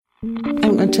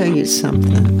I'm going to tell you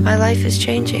something. My life is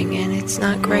changing, and it's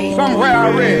not great. Somewhere I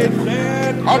read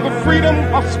of the freedom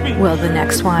of speech. Will the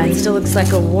next one? It still looks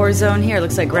like a war zone here. It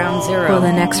looks like ground zero. Will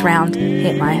the next round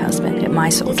hit my husband, hit my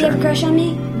soldier? Does he have a crush on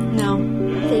me? No.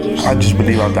 Figures. I just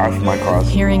believe I'll die for my cause.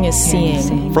 Hearing is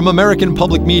seeing. From American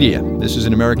Public Media, this is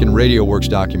an American Radio Works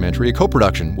documentary, a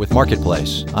co-production with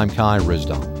Marketplace. I'm Kai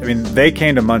Ryssdal. I mean, they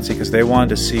came to Muncie because they wanted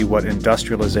to see what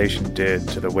industrialization did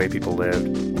to the way people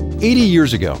lived. 80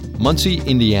 years ago, Muncie,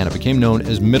 Indiana became known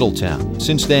as Middletown.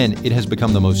 Since then, it has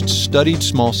become the most studied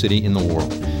small city in the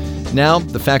world. Now,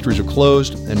 the factories are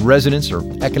closed and residents are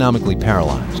economically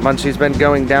paralyzed. Muncie's been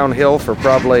going downhill for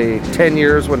probably 10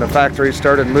 years when the factories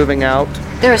started moving out.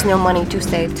 There is no money to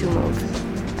save to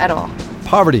move at all.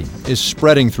 Poverty is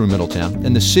spreading through Middletown,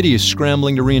 and the city is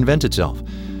scrambling to reinvent itself.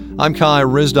 I'm Kai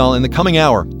Ryssdal. In the coming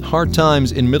hour, hard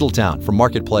times in Middletown from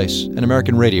Marketplace and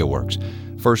American Radio Works.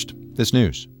 First, this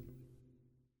news.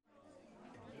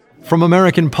 From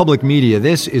American Public Media,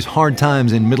 this is Hard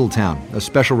Times in Middletown, a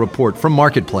special report from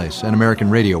Marketplace and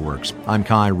American Radio Works. I'm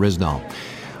Kai Ryssdal.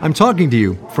 I'm talking to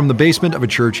you from the basement of a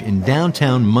church in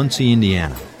downtown Muncie,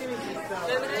 Indiana.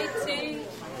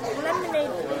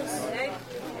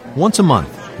 Once a month,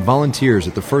 volunteers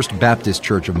at the First Baptist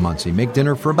Church of Muncie make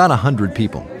dinner for about 100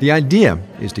 people. The idea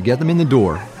is to get them in the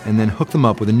door and then hook them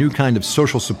up with a new kind of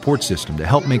social support system to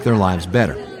help make their lives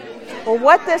better. Well,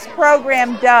 what this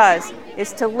program does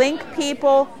is to link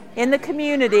people in the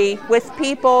community with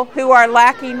people who are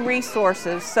lacking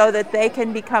resources so that they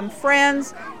can become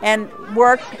friends and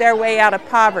work their way out of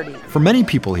poverty. For many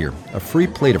people here, a free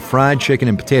plate of fried chicken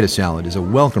and potato salad is a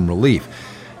welcome relief.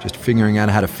 Just figuring out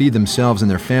how to feed themselves and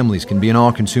their families can be an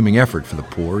all-consuming effort for the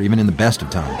poor, even in the best of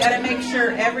times. We've got to make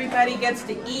sure everybody gets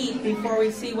to eat before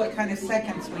we see what kind of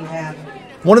seconds we have.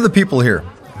 One of the people here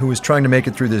who is trying to make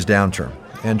it through this downturn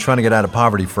and trying to get out of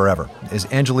poverty forever is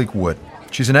Angelique Wood.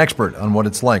 She's an expert on what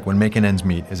it's like when making ends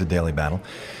meet is a daily battle.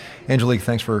 Angelique,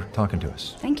 thanks for talking to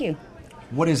us. Thank you.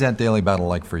 What is that daily battle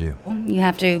like for you? You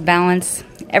have to balance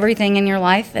everything in your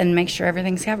life and make sure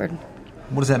everything's covered.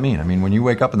 What does that mean? I mean, when you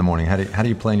wake up in the morning, how do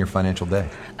you plan your financial day?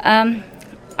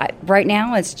 Right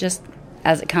now, it's just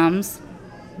as it comes.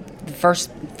 The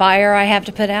first fire I have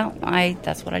to put out,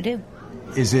 that's what I do.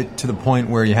 Is it to the point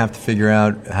where you have to figure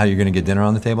out how you're going to get dinner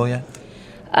on the table yet?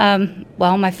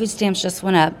 Well, my food stamps just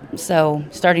went up, so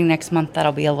starting next month,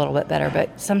 that'll be a little bit better,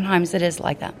 but sometimes it is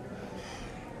like that.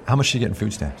 How much do you get in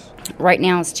food stamps? Right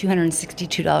now, it's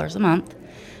 $262 a month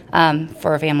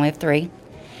for a family of 3,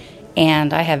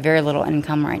 and I have very little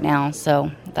income right now,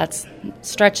 so that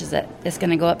stretches it. It's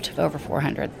going to go up to over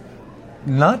 $400.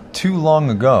 Not too long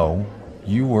ago,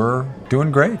 you were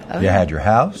doing great. You had your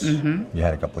house, you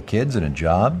had a couple of kids and a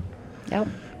job. Yep.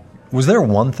 Was there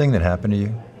one thing that happened to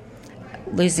you?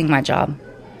 Losing my job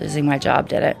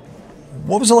did it.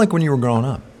 What was it like when you were growing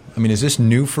up? I mean, is this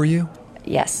new for you?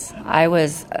 Yes, I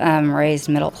was raised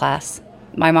middle class.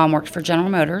 My mom worked for General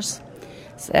Motors,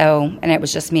 and it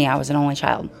was just me. I was an only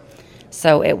child.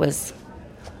 So it was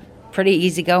pretty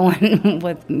easy going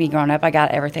with me growing up. I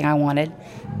got everything I wanted.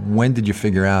 When did you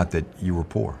figure out that you were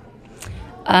poor?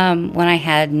 When I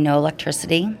had no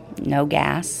electricity, no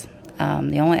gas.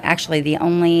 The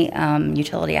only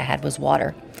utility I had was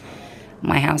water.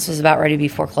 My house was about ready to be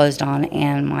foreclosed on,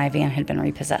 and my van had been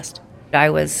repossessed. I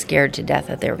was scared to death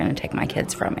that they were going to take my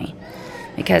kids from me.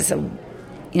 Because,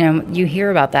 you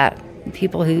hear about that.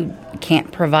 People who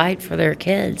can't provide for their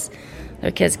kids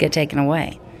get taken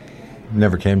away.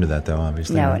 Never came to that, though,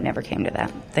 obviously. No, it never came to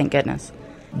that. Thank goodness.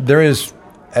 There is,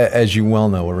 as you well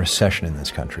know, a recession in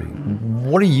this country.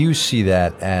 What do you see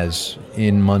that as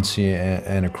in Muncie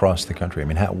and across the country? I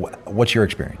mean, what's your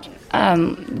experience?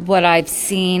 What I've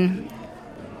seen,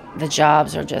 the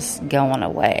jobs are just going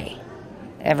away.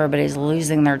 Everybody's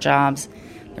losing their jobs.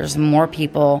 There's more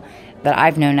people that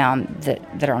I've known now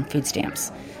that are on food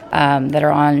stamps,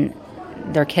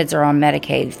 their kids are on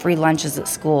Medicaid, free lunches at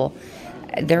school.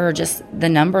 The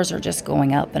numbers are just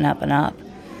going up and up and up.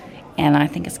 And I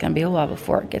think it's going to be a while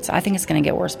before I think it's going to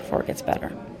get worse before it gets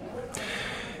better.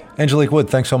 Angelique Wood,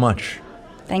 thanks so much.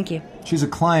 Thank you. She's a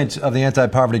client of the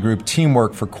anti-poverty group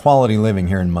Teamwork for Quality Living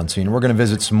here in Muncie, and we're going to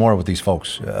visit some more with these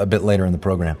folks a bit later in the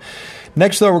program.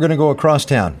 Next, though, we're going to go across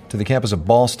town to the campus of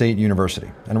Ball State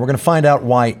University, and we're going to find out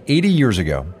why 80 years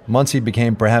ago, Muncie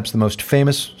became perhaps the most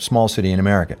famous small city in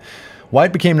America, why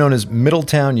it became known as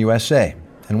Middletown, USA,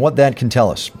 and what that can tell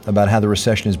us about how the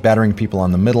recession is battering people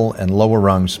on the middle and lower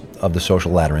rungs of the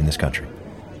social ladder in this country.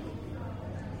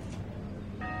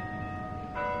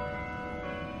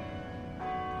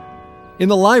 In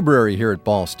the library here at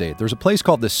Ball State, there's a place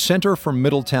called the Center for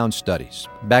Middletown Studies.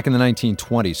 Back in the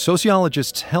 1920s,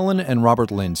 sociologists Helen and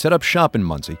Robert Lind set up shop in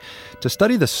Muncie to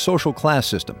study the social class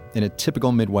system in a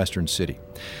typical Midwestern city.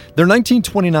 Their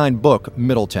 1929 book,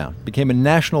 Middletown, became a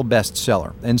national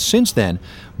bestseller, and since then,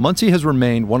 Muncie has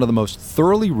remained one of the most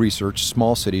thoroughly researched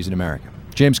small cities in America.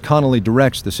 James Connolly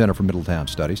directs the Center for Middletown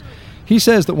Studies. He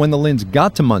says that when the Linds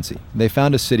got to Muncie, they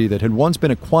found a city that had once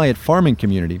been a quiet farming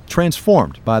community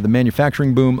transformed by the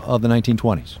manufacturing boom of the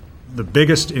 1920s. The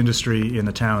biggest industry in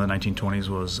the town in the 1920s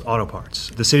was auto parts.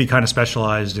 The city kind of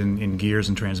specialized in gears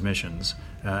and transmissions,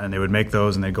 and they would make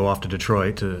those and they'd go off to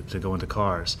Detroit to go into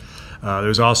cars. There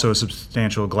was also a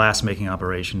substantial glass-making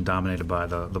operation dominated by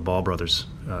the Ball Brothers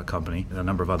company, and a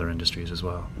number of other industries as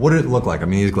well. What did it look like? I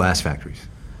mean, these glass factories.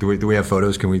 Do we have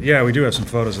photos? Can we? Yeah, we do have some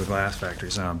photos of glass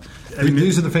factories.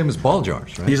 These are the famous ball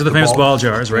jars, right? These are the famous ball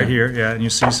jars right here. Yeah, and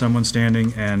you see someone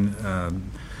standing, and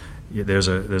there's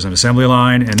an assembly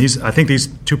line, and I think these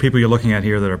two people you're looking at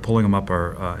here that are pulling them up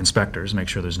are inspectors. Make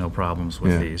sure there's no problems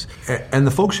with these. And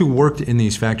the folks who worked in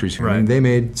these factories, right, they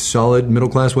made solid middle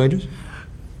class wages?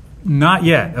 Not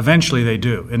yet. Eventually they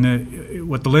do. And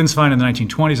what the Linds find in the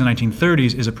 1920s and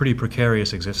 1930s is a pretty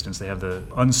precarious existence. They have the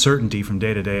uncertainty from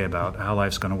day to day about how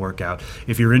life's going to work out.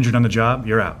 If you're injured on the job,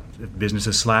 you're out. If business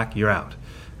is slack, you're out.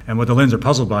 And what the Linds are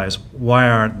puzzled by is why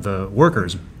aren't the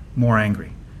workers more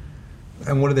angry?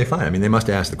 And what did they find? I mean, they must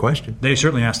have asked the question. They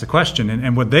certainly asked the question.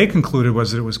 And what they concluded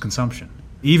was that it was consumption.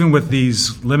 Even with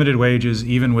these limited wages,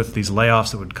 even with these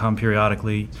layoffs that would come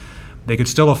periodically, they could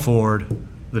still afford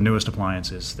the newest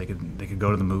appliances. They could go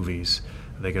to the movies.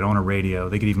 They could own a radio.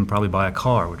 They could even probably buy a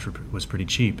car, which was pretty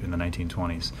cheap in the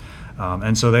 1920s.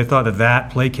 And so they thought that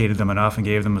placated them enough and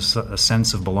gave them a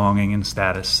sense of belonging and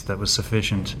status that was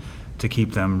sufficient to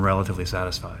keep them relatively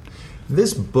satisfied.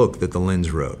 This book that the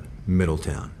Linds wrote,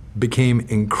 Middletown, became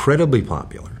incredibly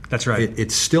popular. That's right.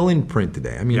 It's still in print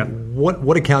today. I mean,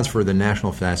 what accounts for the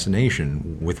national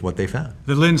fascination with what they found?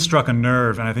 The Linds struck a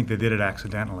nerve, and I think they did it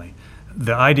accidentally.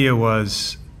 The idea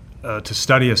was to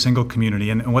study a single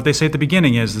community, and what they say at the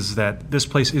beginning is that this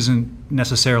place isn't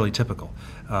necessarily typical.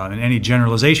 And any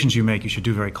generalizations you make, you should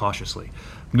do very cautiously.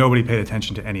 Nobody paid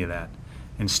attention to any of that.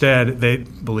 Instead, they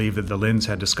believed that the Linds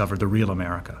had discovered the real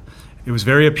America. It was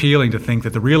very appealing to think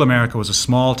that the real America was a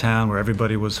small town where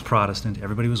everybody was Protestant,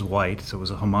 everybody was white, so it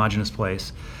was a homogenous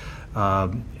place,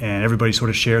 and everybody sort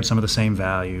of shared some of the same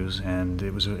values, and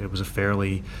it was a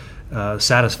fairly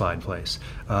satisfied place,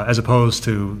 as opposed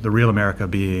to the real America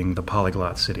being the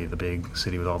polyglot city, the big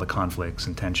city with all the conflicts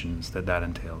and tensions that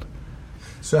entailed.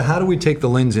 So how do we take the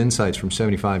Linds insights from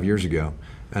 75 years ago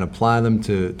and apply them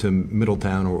to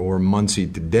Middletown or Muncie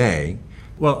today?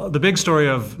 Well, the big story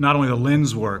of not only the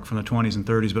Linds work from the 20s and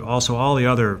 30s, but also all the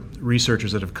other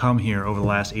researchers that have come here over the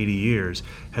last 80 years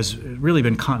has really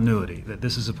been continuity, that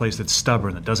this is a place that's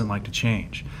stubborn, that doesn't like to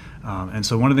change. And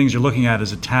so one of the things you're looking at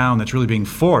is a town that's really being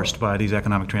forced by these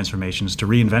economic transformations to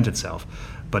reinvent itself,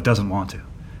 but doesn't want to,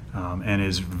 and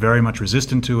is very much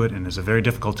resistant to it, and has a very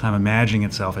difficult time imagining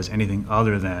itself as anything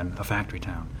other than a factory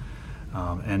town.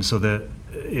 And so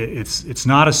it's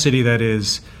not a city that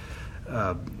is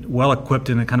well equipped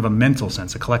in a kind of a mental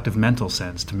sense, a collective mental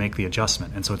sense, to make the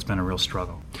adjustment, and so it's been a real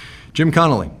struggle. Jim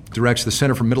Connolly directs the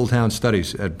Center for Middletown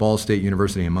Studies at Ball State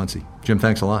University in Muncie. Jim,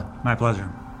 thanks a lot. My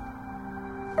pleasure.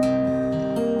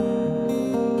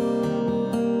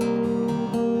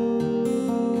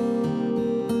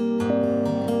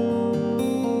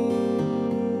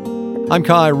 I'm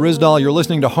Kai Ryssdal. You're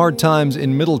listening to Hard Times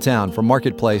in Middletown from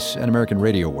Marketplace and American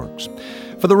Radio Works.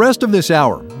 For the rest of this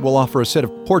hour, we'll offer a set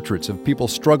of portraits of people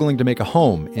struggling to make a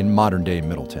home in modern-day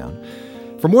Middletown.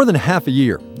 For more than half a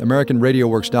year, American Radio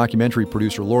Works documentary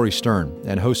producer Lori Stern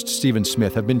and host Stephen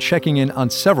Smith have been checking in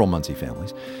on several Muncie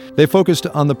families. They focused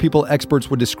on the people experts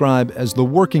would describe as the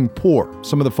working poor,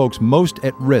 some of the folks most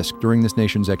at risk during this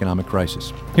nation's economic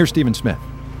crisis. Here's Stephen Smith.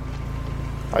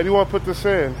 How do you want to put this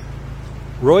in?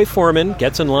 Roy Foreman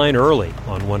gets in line early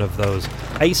on one of those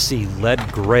icy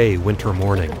lead-gray winter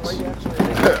mornings.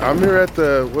 I'm here at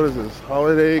the, what is this,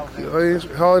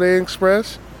 Holiday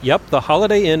Express? Yep, the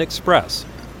Holiday Inn Express,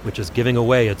 which is giving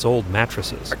away its old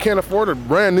mattresses. I can't afford a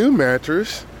brand new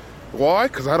mattress. Why?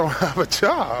 Because I don't have a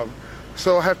job.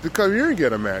 So I have to come here and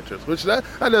get a mattress, which that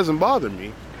doesn't bother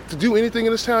me. To do anything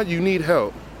in this town, you need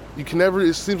help.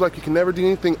 It seems like you can never do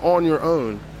anything on your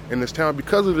own in this town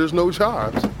because there's no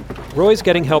jobs. Roy's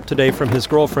getting help today from his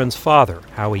girlfriend's father,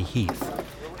 Howie Heath.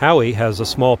 Howie has a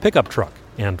small pickup truck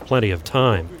and plenty of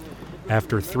time.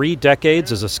 After 3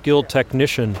 decades as a skilled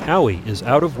technician, Howie is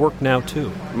out of work now, too.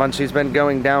 Muncie's been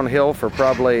going downhill for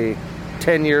probably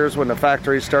 10 years when the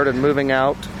factory started moving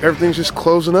out. Everything's just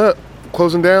closing up.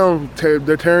 closing down.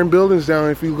 They're tearing buildings down.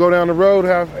 If you go down the road,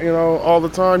 all the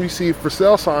time, you see for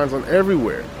sale signs on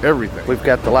everywhere, everything. We've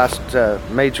got the last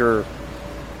major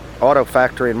auto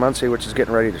factory in Muncie, which is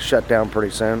getting ready to shut down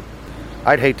pretty soon.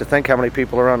 I'd hate to think how many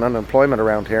people are on unemployment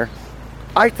around here.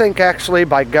 I think actually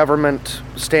by government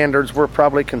standards, we're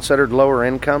probably considered lower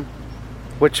income,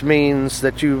 which means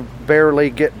that you barely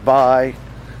get by.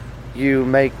 You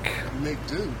make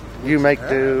do. You make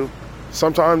do.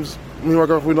 Sometimes me and my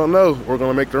girlfriend, we don't know we're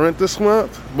going to make the rent this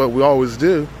month, but we always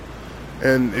do.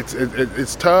 And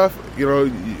it's tough.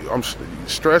 I'm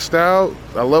stressed out.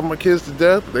 I love my kids to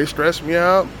death, but they stress me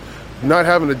out. Not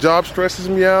having a job stresses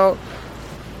me out.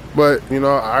 But,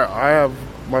 I have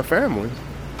my family.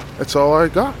 That's all I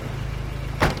got.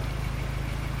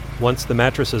 Once the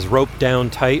mattress is roped down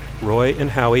tight, Roy and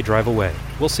Howie drive away.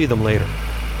 We'll see them later.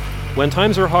 When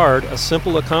times are hard, a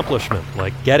simple accomplishment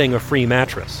like getting a free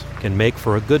mattress can make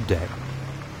for a good day.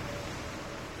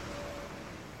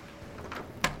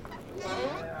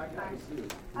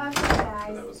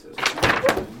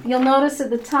 You'll notice at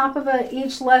the top of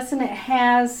each lesson it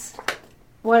has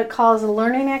what it calls a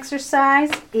learning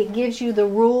exercise. It gives you the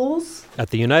rules.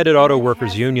 At the United Auto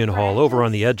Workers Union Hall over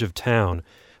on the edge of town,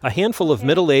 a handful of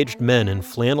middle-aged men in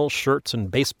flannel shirts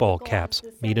and baseball caps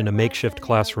meet in a makeshift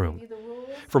classroom.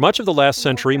 For much of the last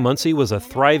century, Muncie was a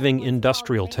thriving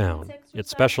industrial town. It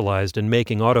specialized in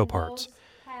making auto parts.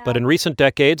 But in recent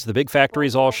decades, the big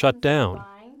factories all shut down.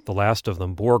 The last of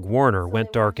them, Borg-Warner,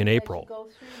 went dark in April.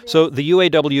 So the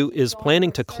UAW is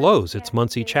planning to close its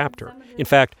Muncie chapter. In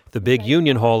fact, the big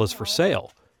union hall is for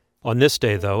sale. On this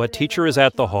day, though, a teacher is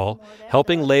at the hall,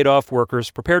 helping laid-off workers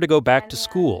prepare to go back to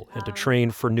school and to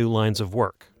train for new lines of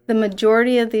work. The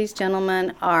majority of these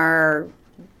gentlemen are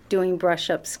doing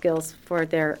brush-up skills for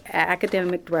their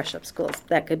academic brush-up skills.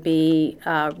 That could be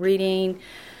reading,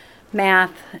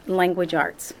 math, language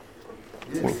arts.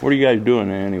 What are you guys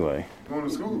doing anyway? Going to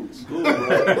school.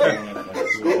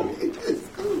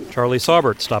 Charlie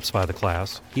Saubert stops by the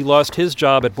class. He lost his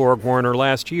job at Borg-Warner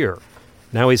last year.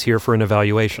 Now he's here for an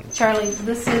evaluation. Charlie,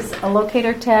 this is a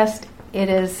locator test. It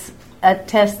is a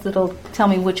test that'll tell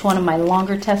me which one of my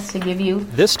longer tests to give you.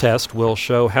 This test will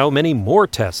show how many more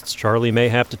tests Charlie may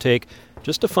have to take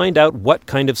just to find out what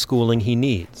kind of schooling he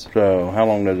needs. So how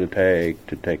long does it take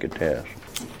to take a test?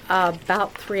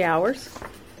 About 3 hours.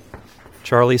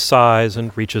 Charlie sighs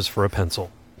and reaches for a pencil.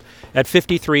 At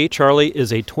 53, Charlie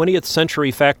is a 20th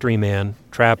century factory man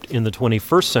trapped in the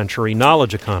 21st century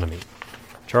knowledge economy.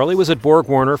 Charlie was at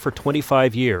Borg-Warner for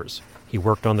 25 years. He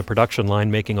worked on the production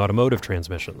line making automotive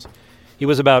transmissions. He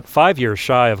was about 5 years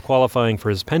shy of qualifying for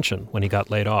his pension when he got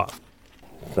laid off.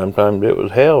 Sometimes it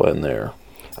was hell in there.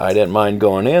 I didn't mind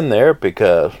going in there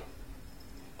because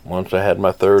once I had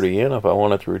my 30 in, if I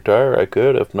wanted to retire, I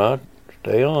could. If not,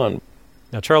 stay on.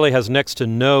 Now, Charlie has next to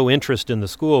no interest in the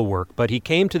schoolwork, but he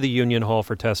came to the union hall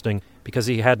for testing because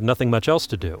he had nothing much else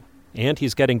to do, and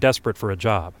he's getting desperate for a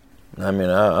job.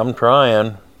 I'm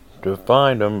trying to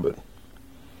find them, but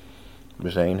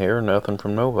just ain't hearing nothing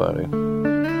from nobody.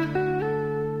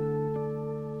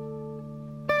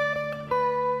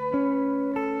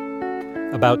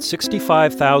 About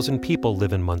 65,000 people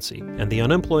live in Muncie, and the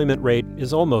unemployment rate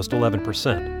is almost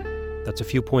 11%. That's a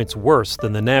few points worse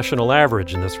than the national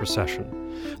average in this recession.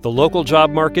 The local job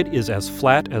market is as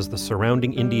flat as the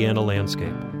surrounding Indiana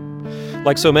landscape.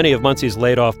 Like so many of Muncie's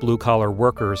laid-off blue-collar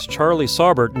workers, Charlie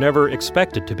Saubert never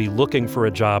expected to be looking for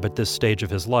a job at this stage of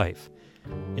his life.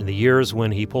 In the years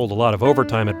when he pulled a lot of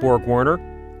overtime at Borg-Warner,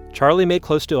 Charlie made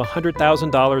close to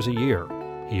 $100,000 a year.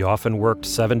 He often worked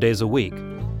 7 days a week.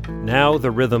 Now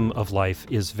the rhythm of life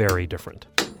is very different.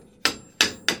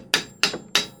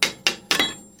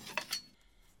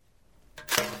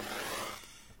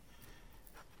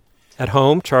 At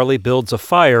home, Charlie builds a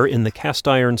fire in the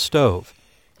cast-iron stove.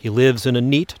 He lives in a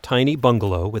neat, tiny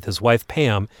bungalow with his wife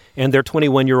Pam and their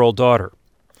 21-year-old daughter.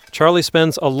 Charlie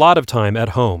spends a lot of time at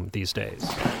home these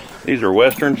days. These are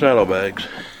Western saddlebags.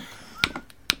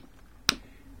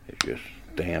 It's just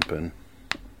stamping.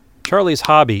 Charlie's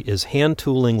hobby is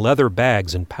hand-tooling leather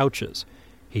bags and pouches.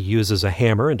 He uses a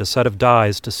hammer and a set of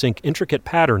dies to sink intricate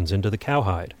patterns into the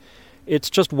cowhide.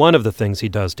 It's just one of the things he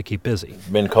does to keep busy. It's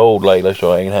been cold lately,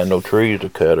 so I ain't had no trees to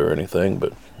cut or anything,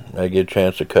 but I get a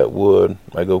chance to cut wood.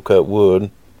 I go cut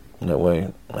wood, and that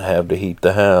way I have to heat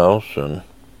the house. And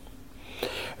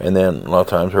then a lot of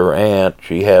times her aunt,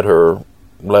 she had her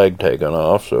leg taken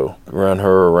off, so run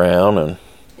her around. And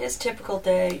his typical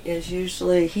day is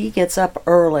usually he gets up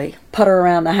early, putter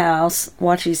around the house,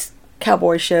 watch these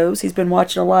cowboy shows. He's been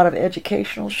watching a lot of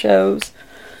educational shows.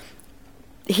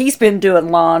 He's been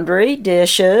doing laundry,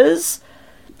 dishes.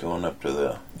 Going up to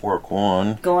the work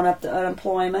one. Going up to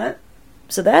unemployment.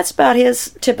 So that's about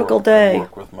his typical day.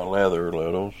 Work with my leather a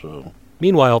little, so...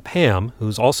 Meanwhile, Pam,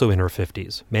 who's also in her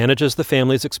 50s, manages the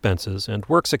family's expenses and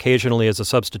works occasionally as a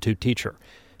substitute teacher.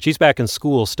 She's back in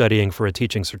school studying for a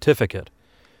teaching certificate.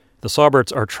 The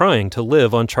Sauberts are trying to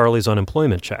live on Charlie's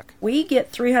unemployment check. We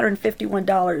get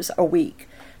 $351 a week.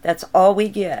 That's all we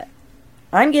get.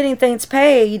 I'm getting things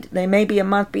paid. They may be a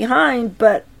month behind,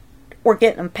 but we're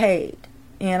getting them paid.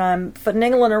 And I'm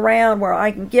finagling around where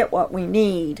I can get what we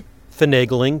need.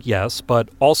 Finagling, yes, but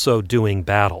also doing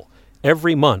battle.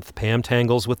 Every month, Pam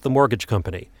tangles with the mortgage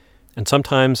company. And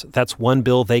sometimes that's one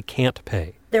bill they can't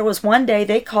pay. There was one day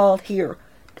they called here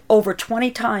over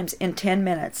 20 times in 10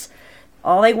 minutes.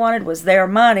 All they wanted was their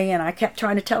money, and I kept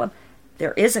trying to tell them,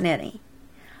 there isn't any.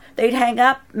 They'd hang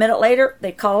up, a minute later,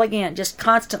 they'd call again, just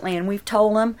constantly, and we've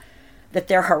told them that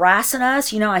they're harassing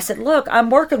us. You know, I said, look, I'm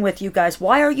working with you guys.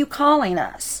 Why are you calling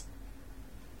us?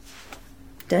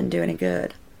 Doesn't do any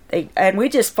good. We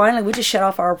just shut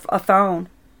off our phone.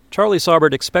 Charlie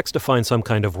Saubert expects to find some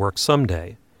kind of work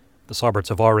someday. The Sauberts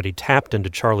have already tapped into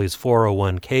Charlie's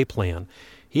 401k plan.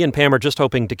 He and Pam are just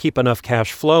hoping to keep enough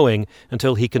cash flowing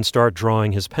until he can start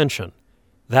drawing his pension.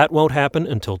 That won't happen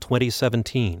until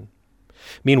 2017.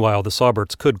 Meanwhile, the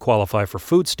Sauberts could qualify for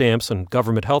food stamps and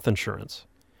government health insurance.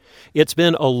 It's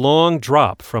been a long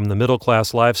drop from the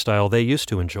middle-class lifestyle they used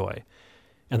to enjoy.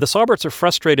 And the Sauberts are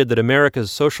frustrated that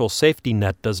America's social safety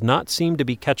net does not seem to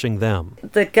be catching them.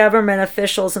 The government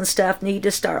officials and stuff need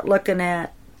to start looking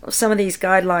at some of these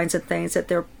guidelines and things that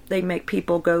they make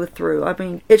people go through. I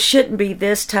mean, it shouldn't be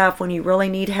this tough when you really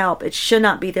need help. It should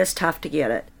not be this tough to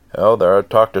get it. Oh, there I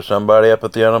talked to somebody up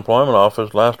at the unemployment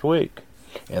office last week,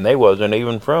 and they wasn't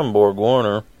even from Borg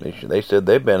Warner. They said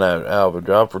they've been out of a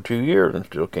job for 2 years and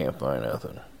still can't find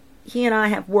nothing. He and I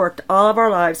have worked all of our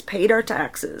lives, paid our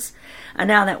taxes, and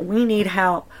now that we need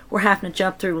help, we're having to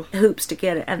jump through hoops to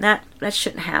get it, and that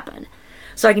shouldn't happen.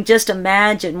 So I can just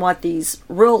imagine what these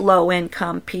real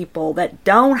low-income people that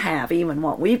don't have even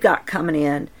what we've got coming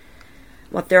in,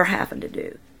 what they're having to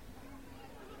do.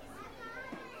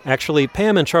 Actually,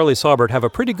 Pam and Charlie Saubert have a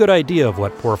pretty good idea of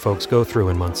what poor folks go through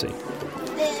in Muncie. It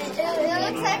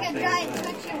looks like a giant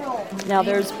Tootsie Roll. Now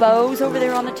there's bows over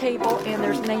there on the table, and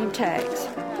there's name tags.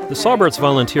 The Sauberts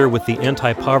volunteer with the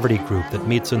anti-poverty group that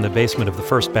meets in the basement of the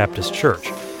First Baptist Church.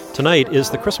 Tonight is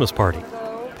the Christmas party.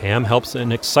 Pam helps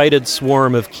an excited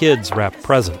swarm of kids wrap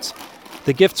presents.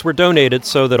 The gifts were donated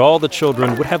so that all the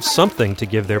children would have something to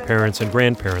give their parents and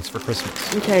grandparents for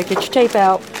Christmas. Okay, get your tape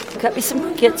out. Get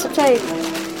some tape.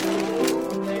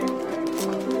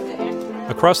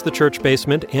 Across the church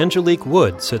basement, Angelique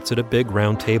Wood sits at a big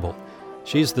round table.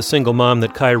 She's the single mom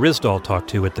that Kai Risdall talked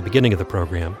to at the beginning of the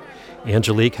program.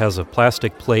 Angelique has a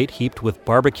plastic plate heaped with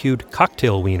barbecued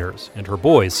cocktail wieners, and her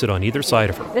boys sit on either side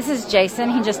of her. This is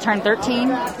Jason. He just turned 13.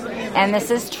 And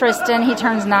this is Tristan. He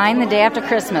turns 9 the day after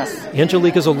Christmas.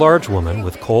 Angelique is a large woman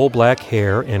with coal-black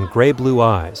hair and gray-blue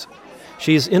eyes.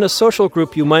 She's in a social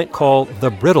group you might call the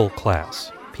brittle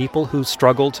class, people who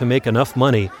struggle to make enough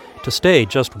money to stay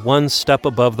just one step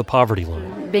above the poverty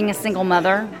line. Being a single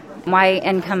mother, my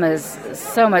income is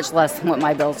so much less than what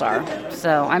my bills are.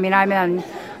 So, I mean, I'm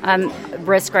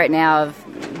risk right now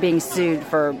of being sued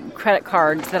for credit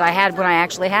cards that I had when I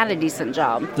actually had a decent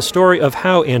job. The story of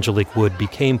how Angelique Wood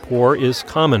became poor is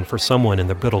common for someone in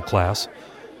the brittle class.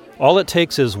 All it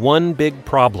takes is one big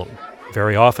problem,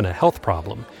 very often a health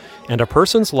problem, and a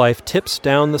person's life tips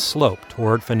down the slope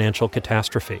toward financial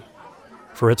catastrophe.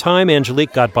 For a time,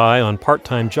 Angelique got by on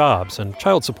part-time jobs and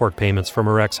child support payments from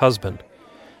her ex-husband.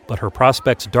 But her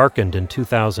prospects darkened in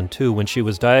 2002 when she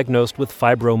was diagnosed with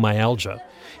fibromyalgia.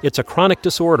 It's a chronic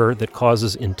disorder that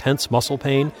causes intense muscle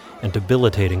pain and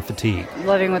debilitating fatigue.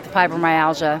 Living with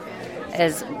fibromyalgia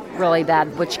is really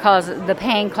bad, which causes the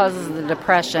pain causes the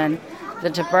depression. The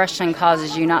depression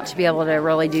causes you not to be able to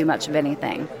really do much of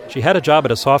anything. She had a job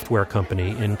at a software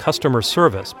company in customer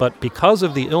service, but because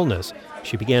of the illness,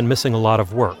 she began missing a lot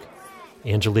of work.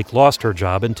 Angelique lost her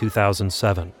job in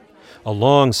 2007. A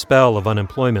long spell of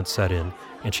unemployment set in,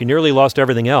 and she nearly lost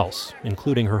everything else,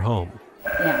 including her home.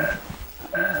 Yeah.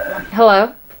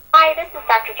 Hello? Hi, this is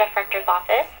Dr. Jeff Rector's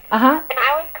office. Uh-huh. And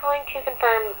I was calling to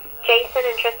confirm Jason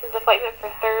and Tristan's appointment for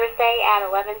Thursday at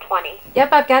 11:20.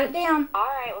 Yep, I've got it down. All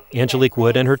right. We'll Angelique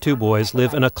Wood and her 2 boys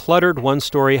live in a cluttered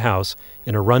one-story house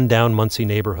in a run-down Muncie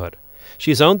neighborhood.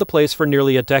 She's owned the place for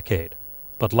nearly a decade.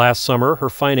 But last summer, her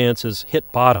finances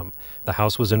hit bottom. The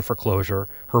house was in foreclosure.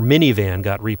 Her minivan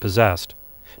got repossessed.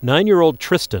 9-year-old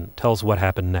Tristan tells what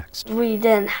happened next. We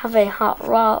didn't have any hot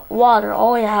water.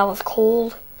 All we had was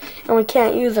cold. And we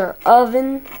can't use our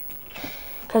oven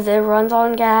because it runs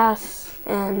on gas.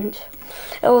 And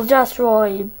It was just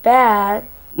really bad.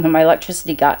 When my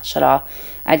electricity got shut off,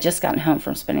 I'd just gotten home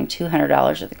from spending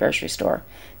 $200 at the grocery store.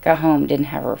 Got home, didn't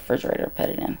have a refrigerator to put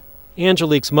it in.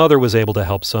 Angelique's mother was able to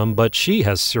help some, but she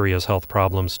has serious health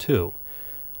problems too.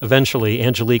 Eventually,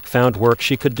 Angelique found work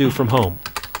she could do from home.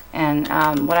 And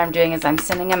what I'm doing is I'm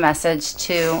sending a message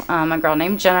to a girl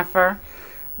named Jennifer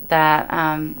that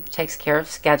takes care of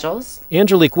schedules.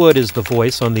 Angelique Wood is the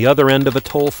voice on the other end of a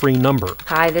toll-free number.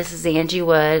 Hi, this is Angie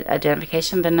Wood,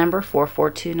 identification VIN number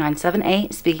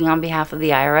 442978, speaking on behalf of the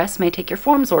IRS. May I take your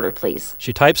forms order, please?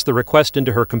 She types the request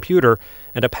into her computer,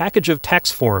 and a package of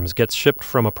tax forms gets shipped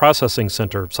from a processing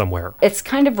center somewhere. It's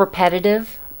kind of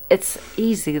repetitive. It's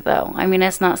easy, though. I mean,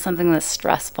 it's not something that's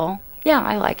stressful. Yeah,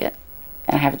 I like it.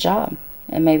 And I have a job.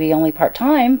 It may be only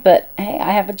part-time, but hey,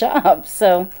 I have a job,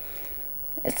 so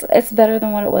it's better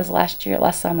than what it was last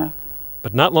summer.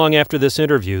 But not long after this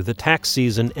interview, the tax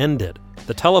season ended.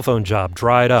 The telephone job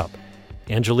dried up.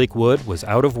 Angelique Wood was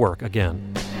out of work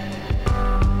again.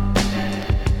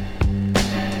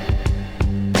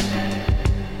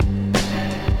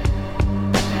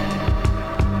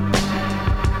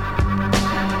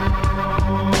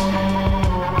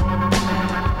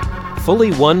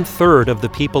 Fully 1/3 of the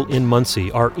people in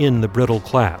Muncie are in the brittle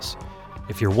class.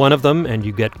 If you're one of them and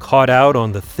you get caught out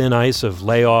on the thin ice of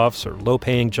layoffs or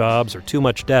low-paying jobs or too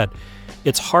much debt,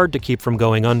 it's hard to keep from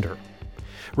going under.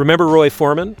 Remember Roy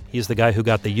Foreman? He's the guy who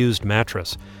got the used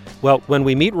mattress. Well, when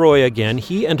we meet Roy again,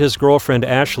 he and his girlfriend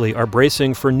Ashley are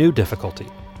bracing for new difficulty.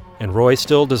 And Roy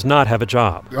still does not have a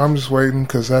job. I'm just waiting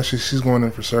because actually she's going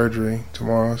in for surgery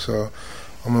tomorrow, so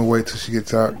I'm going to wait till she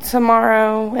gets out.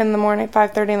 Tomorrow in the morning,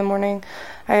 5:30 in the morning,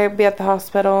 I'll be at the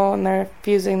hospital and they're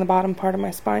fusing the bottom part of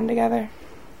my spine together.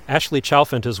 Ashley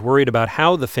Chalfant is worried about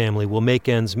how the family will make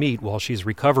ends meet while she's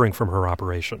recovering from her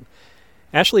operation.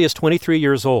 Ashley is 23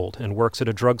 years old and works at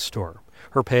a drugstore.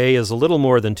 Her pay is a little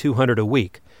more than $200 a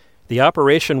week. The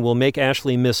operation will make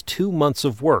Ashley miss 2 months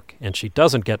of work, and she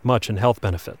doesn't get much in health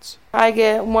benefits. I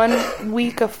get 1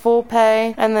 week of full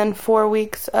pay and then 4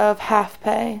 weeks of half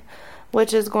pay,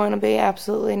 which is going to be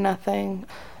absolutely nothing.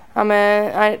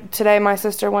 Today my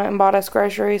sister went and bought us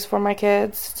groceries for my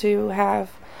kids to have,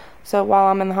 so while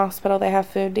I'm in the hospital they have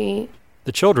food to eat.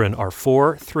 The children are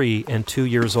 4, 3, and 2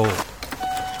 years old.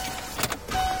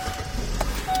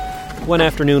 One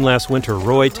afternoon last winter,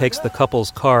 Roy takes the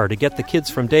couple's car to get the kids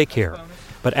from daycare,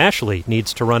 but Ashley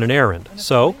needs to run an errand,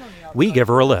 so we give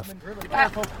her a lift.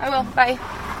 I will. Bye.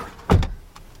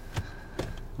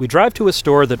 We drive to a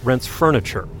store that rents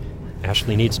furniture.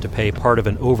 Ashley needs to pay part of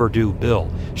an overdue bill.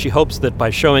 She hopes that by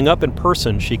showing up in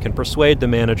person, she can persuade the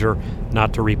manager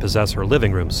not to repossess her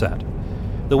living room set.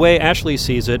 The way Ashley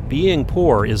sees it, being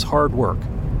poor is hard work.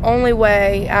 Only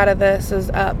way out of this is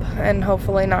up and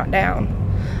hopefully not down.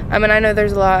 I mean, I know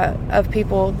there's a lot of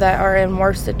people that are in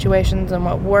worse situations than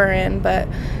what we're in, but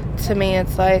to me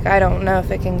it's like I don't know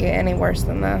if it can get any worse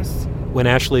than this. When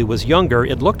Ashley was younger,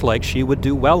 it looked like she would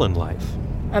do well in life.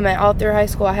 I mean, all through high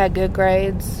school I had good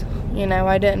grades. You know,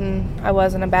 I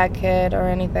wasn't a bad kid or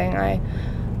anything. I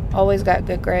always got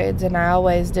good grades and I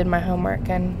always did my homework,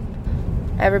 and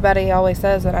everybody always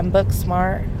says that I'm book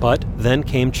smart. But then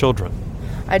came children.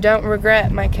 I don't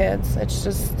regret my kids. It's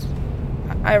just,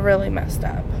 I really messed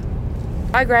up.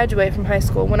 I graduated from high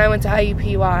school. When I went to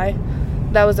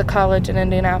IUPUI, that was a college in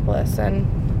Indianapolis, and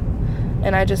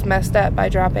I just messed up by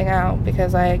dropping out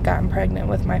because I had gotten pregnant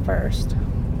with my first.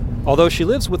 Although she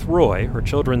lives with Roy, her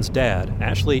children's dad,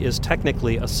 Ashley is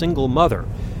technically a single mother,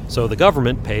 so the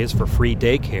government pays for free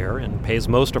daycare and pays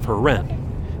most of her rent.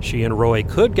 She and Roy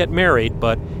could get married,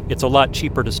 but it's a lot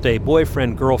cheaper to stay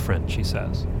boyfriend-girlfriend, she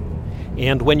says.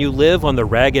 And when you live on the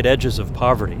ragged edges of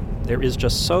poverty, there is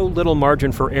just so little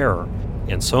margin for error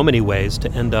and so many ways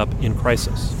to end up in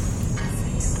crisis.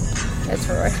 It's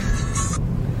Roy.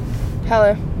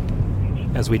 Hello.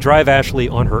 As we drive Ashley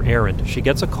on her errand, she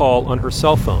gets a call on her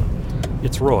cell phone.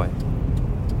 It's Roy.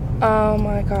 Oh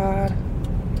my God.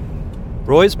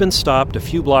 Roy's been stopped a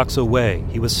few blocks away.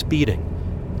 He was speeding.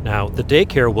 Now, the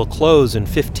daycare will close in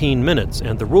 15 minutes,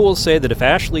 and the rules say that if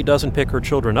Ashley doesn't pick her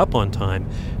children up on time,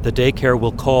 the daycare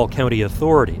will call county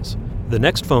authorities. The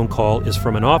next phone call is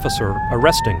from an officer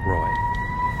arresting Roy.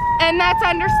 And that's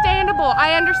understandable.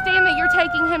 I understand that you're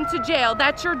taking him to jail.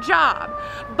 That's your job.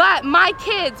 But my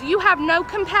kids, you have no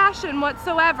compassion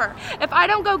whatsoever. If I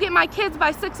don't go get my kids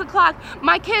by 6 o'clock,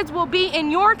 my kids will be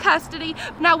in your custody.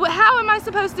 Now, how am I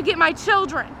supposed to get my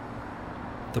children?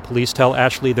 The police tell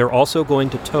Ashley they're also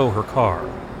going to tow her car.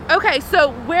 Okay,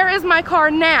 so where is my car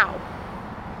now?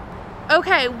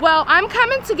 Okay, well, I'm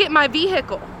coming to get my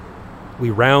vehicle.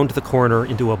 We round the corner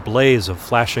into a blaze of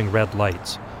flashing red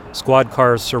lights. Squad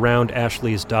cars surround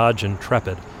Ashley's Dodge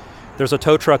Intrepid. There's a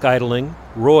tow truck idling.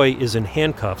 Roy is in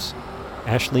handcuffs.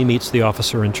 Ashley meets the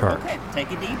officer in charge. Okay,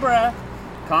 take a deep breath.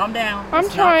 Calm down. I'm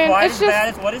it's trying. Not quite it's as just, bad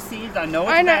as what it seems. I know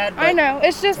it's bad. I know.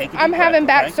 It's just I'm having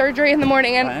back surgery in the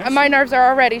morning, and my nerves are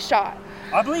already shot.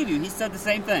 I believe you. He said the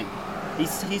same thing.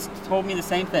 He's told me the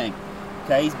same thing.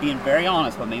 Okay, he's being very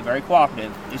honest with me, very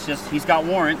cooperative. It's just he's got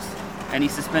warrants, and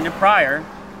he's suspended prior.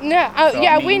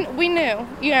 No, we knew.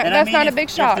 Yeah, that's not a big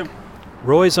shock.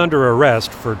 Roy's under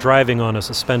arrest for driving on a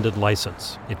suspended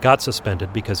license. It got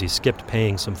suspended because he skipped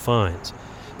paying some fines.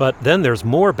 But then there's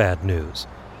more bad news.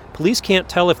 Police can't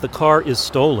tell if the car is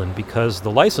stolen because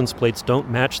the license plates don't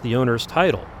match the owner's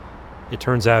title. It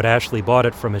turns out Ashley bought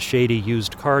it from a shady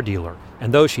used car dealer,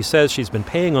 and though she says she's been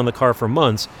paying on the car for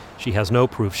months, she has no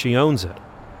proof she owns it.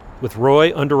 With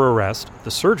Roy under arrest,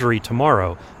 the surgery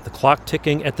tomorrow, the clock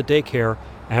ticking at the daycare,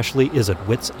 Ashley is at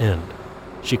wit's end.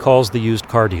 She calls the used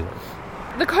car dealer.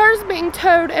 The car's being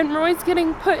towed and Roy's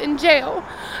getting put in jail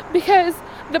because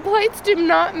the plates do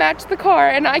not match the car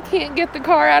and I can't get the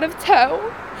car out of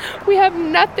tow. We have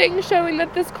nothing showing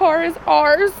that this car is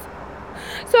ours.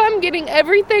 So I'm getting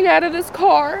everything out of this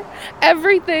car,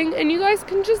 everything, and you guys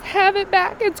can just have it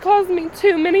back. It's caused me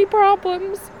too many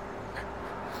problems.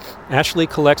 Ashley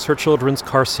collects her children's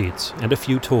car seats and a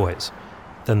few toys.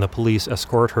 Then the police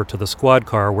escort her to the squad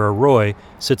car where Roy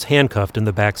sits handcuffed in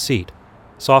the back seat.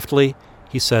 Softly,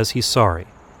 he says he's sorry.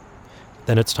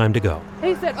 Then it's time to go.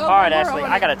 He said, all right, Ashley,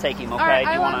 I gotta take him, okay? All right,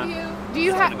 I love you. Do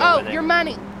you have, your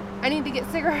money. I need to get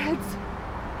cigarettes.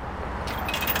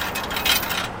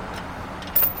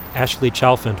 Ashley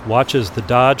Chalfant watches the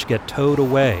Dodge get towed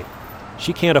away.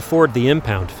 She can't afford the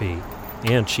impound fee,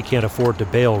 and she can't afford to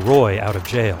bail Roy out of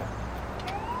jail.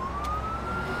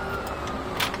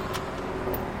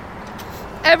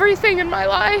 Everything in my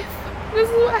life, this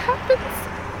is what happens.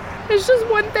 It's just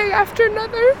one thing after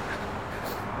another.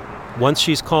 Once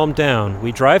she's calmed down,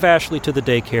 we drive Ashley to the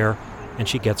daycare, and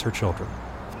she gets her children.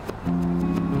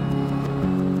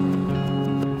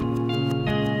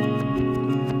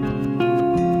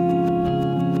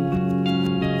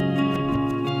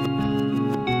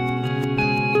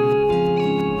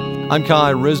 I'm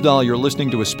Kai Ryssdal. You're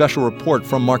listening to a special report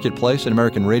from Marketplace and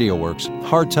American Radio Works,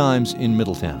 Hard Times in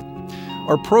Middletown.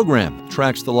 Our program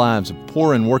tracks the lives of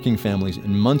poor and working families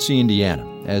in Muncie, Indiana,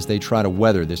 as they try to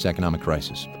weather this economic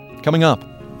crisis. Coming up.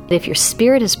 If your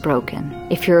spirit is broken,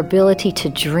 if your ability to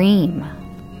dream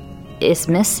is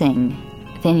missing,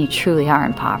 then you truly are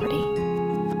in poverty.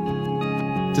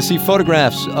 To see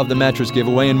photographs of the mattress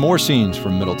giveaway and more scenes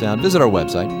from Middletown, visit our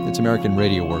website. It's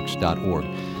AmericanRadioWorks.org.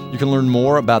 You can learn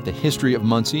more about the history of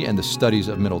Muncie and the studies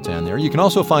of Middletown there. You can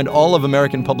also find all of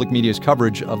American Public Media's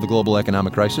coverage of the global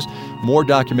economic crisis, more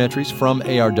documentaries from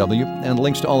ARW, and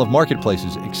links to all of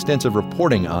Marketplace's extensive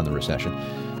reporting on the recession.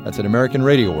 That's at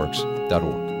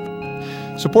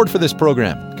AmericanRadioWorks.org. Support for this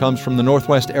program comes from the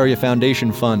Northwest Area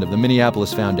Foundation Fund of the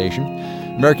Minneapolis Foundation.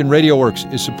 American Radio Works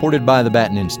is supported by the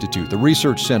Batten Institute, the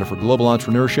Research Center for Global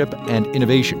Entrepreneurship and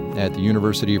Innovation at the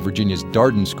University of Virginia's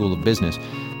Darden School of Business.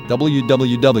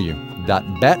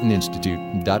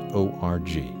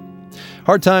 www.batteninstitute.org.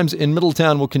 Hard Times in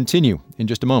Middletown will continue in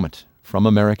just a moment from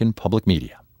American Public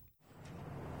Media.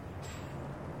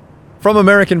 From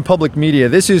American Public Media,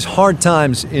 this is Hard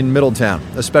Times in Middletown,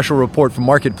 a special report from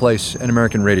Marketplace and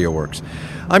American Radio Works.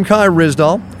 I'm Kai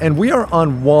Ryssdal, and we are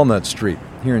on Walnut Street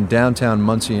here in downtown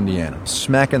Muncie, Indiana,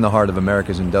 smack in the heart of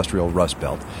America's industrial Rust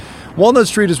Belt. Walnut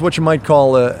Street is what you might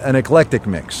call an eclectic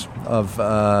mix of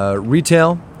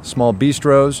retail, small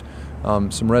bistros,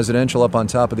 some residential up on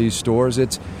top of these stores.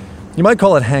 You might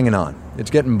call it hanging on.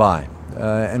 It's getting by.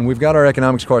 And we've got our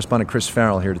economics correspondent, Chris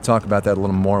Farrell, here to talk about that a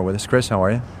little more with us. Chris, how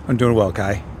are you? I'm doing well,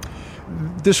 Kai.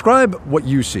 Describe what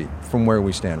you see from where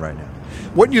we stand right now.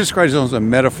 What you described is a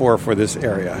metaphor for this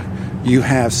area. You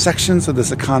have sections of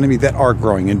this economy that are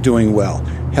growing and doing well,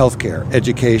 healthcare,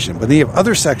 education, but then you have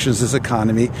other sections of this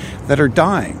economy that are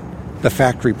dying, the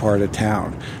factory part of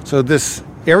town. So this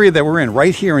area that we're in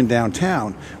right here in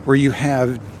downtown, where you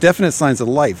have definite signs of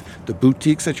life, the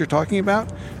boutiques that you're talking about,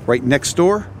 right next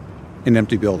door, an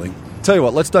empty building. Tell you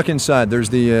what, let's duck inside. There's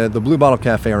the Blue Bottle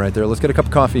Cafe right there. Let's get a cup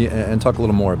of coffee and talk a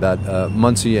little more about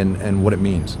Muncie and what it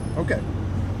means. Okay.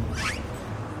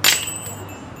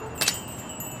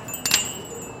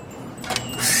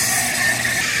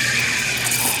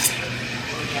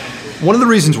 One of the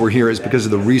reasons we're here is because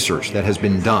of the research that has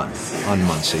been done on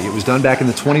Muncie. It was done back in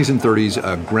the 20s and 30s,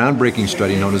 a groundbreaking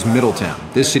study known as Middletown.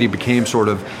 This city became sort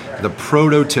of the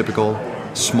prototypical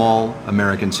small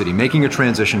American city, making a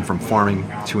transition from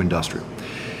farming to industrial.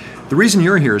 The reason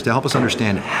you're here is to help us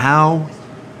understand how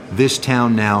this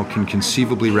town now can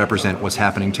conceivably represent what's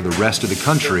happening to the rest of the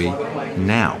country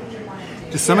now?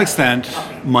 To some extent,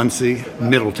 Muncie,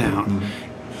 Middletown,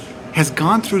 has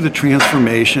gone through the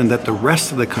transformation that the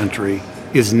rest of the country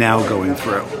is now going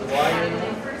through.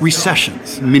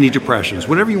 Recessions, mini depressions,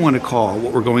 whatever you want to call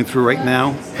what we're going through right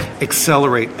now,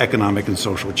 accelerate economic and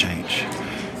social change.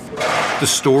 The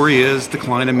story is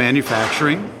decline in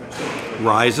manufacturing,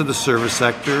 rise of the service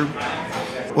sector.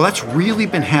 Well, that's really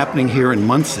been happening here in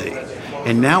Muncie.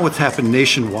 And now what's happened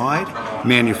nationwide,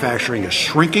 manufacturing is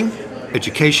shrinking,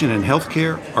 education and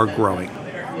healthcare are growing.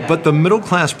 But the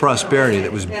middle-class prosperity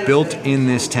that was built in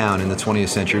this town in the 20th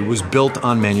century was built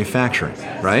on manufacturing,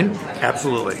 right?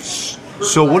 Absolutely.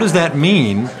 So what does that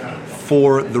mean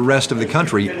for the rest of the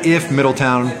country if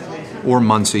Middletown or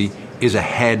Muncie is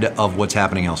ahead of what's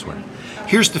happening elsewhere?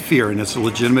 Here's the fear, and it's a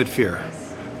legitimate fear.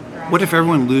 What if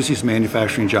everyone loses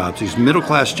manufacturing jobs, these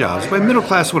middle-class jobs? By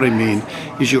middle-class, what I mean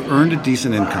is you earned a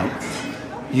decent income.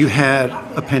 You had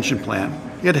a pension plan.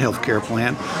 You had a health care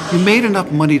plan. You made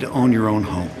enough money to own your own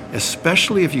home,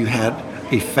 especially if you had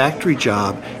a factory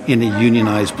job in a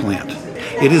unionized plant.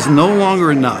 It is no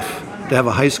longer enough to have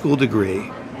a high school degree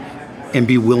and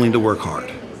be willing to work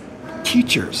hard.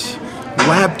 Teachers,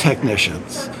 lab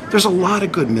technicians, there's a lot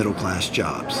of good middle-class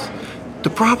jobs. The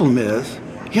problem is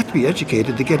you have to be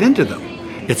educated to get into them.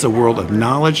 It's a world of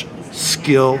knowledge,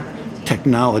 skill,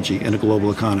 technology in a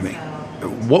global economy.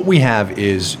 What we have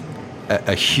is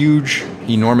a huge,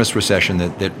 enormous recession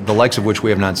that the likes of which we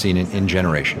have not seen in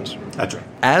generations. That's right.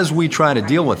 As we try to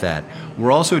deal with that,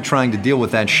 we're also trying to deal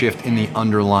with that shift in the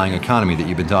underlying economy that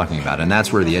you've been talking about, and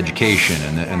that's where the education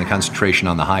and the concentration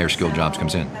on the higher skilled jobs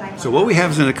comes in. So what we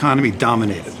have is an economy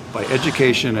dominated by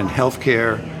education and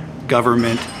healthcare,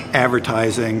 government,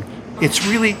 advertising. It's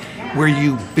really where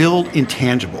you build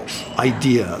intangibles,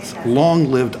 ideas,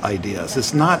 long-lived ideas.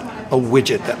 It's not a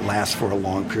widget that lasts for a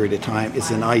long period of time. It's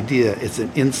an idea, it's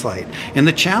an insight. And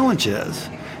the challenge is,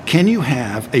 can you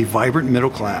have a vibrant middle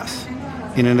class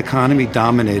in an economy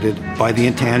dominated by the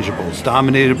intangibles,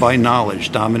 dominated by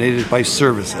knowledge, dominated by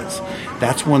services?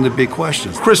 That's one of the big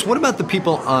questions. Chris, what about the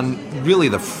people on really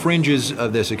the fringes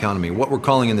of this economy, what we're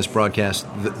calling in this broadcast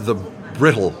the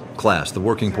brittle class, the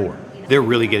working poor? They're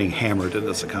really getting hammered in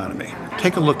this economy.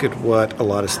 Take a look at what a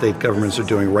lot of state governments are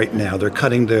doing right now. They're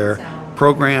cutting their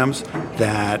programs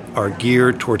that are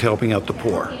geared toward helping out the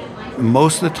poor.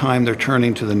 Most of the time, they're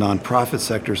turning to the nonprofit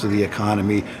sectors of the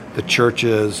economy, the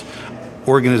churches,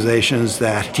 organizations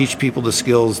that teach people the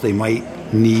skills they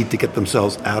might need to get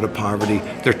themselves out of poverty.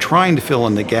 They're trying to fill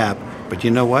in the gap, but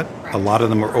you know what? A lot of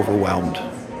them are overwhelmed.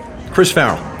 Chris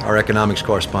Farrell, our economics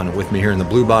correspondent, with me here in the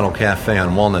Blue Bottle Cafe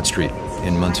on Walnut Street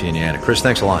in Muncie, Indiana. Chris,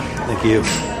 thanks a lot. Thank you.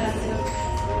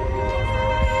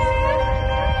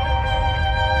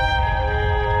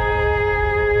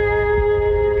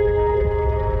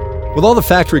 With all the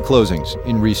factory closings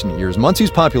in recent years,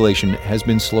 Muncie's population has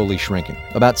been slowly shrinking.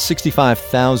 About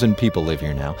 65,000 people live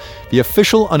here now. The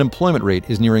official unemployment rate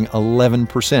is nearing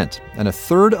 11%, and a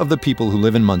third of the people who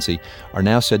live in Muncie are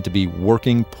now said to be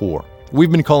working poor.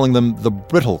 We've been calling them the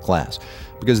brittle class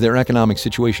because their economic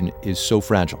situation is so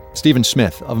fragile. Stephen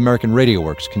Smith of American Radio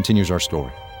Works continues our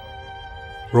story.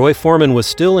 Roy Foreman was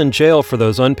still in jail for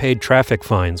those unpaid traffic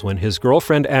fines when his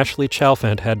girlfriend Ashley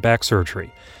Chalfant had back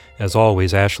surgery. As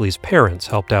always, Ashley's parents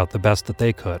helped out the best that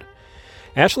they could.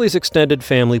 Ashley's extended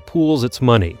family pools its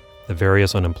money. The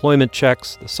various unemployment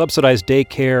checks, the subsidized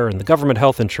daycare, and the government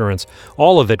health insurance,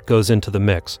 all of it goes into the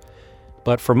mix.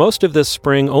 But for most of this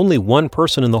spring, only one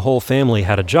person in the whole family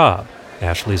had a job,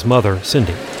 Ashley's mother,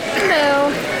 Cindy. Hello.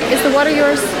 Is the water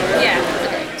yours?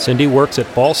 Yeah. Cindy works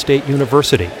at Ball State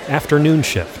University, afternoon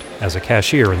shift, as a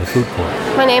cashier in the food court.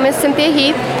 My name is Cynthia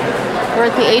Heath. We're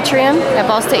at the atrium at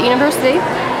Ball State University.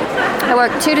 I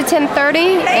work 2 to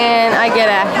 10:30, and I get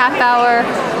a half-hour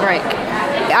break.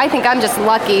 I think I'm just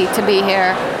lucky to be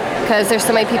here because there's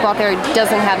so many people out there who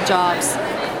doesn't have jobs.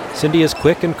 Cindy is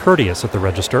quick and courteous at the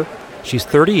register. She's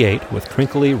 38 with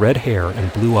crinkly red hair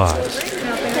and blue eyes.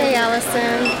 Hey,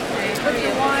 Allison.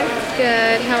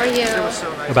 Good. How are you?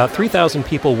 About 3,000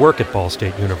 people work at Ball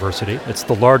State University. It's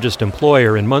the largest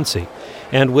employer in Muncie.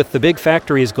 And with the big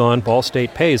factories gone, Ball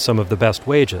State pays some of the best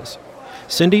wages.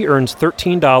 Cindy earns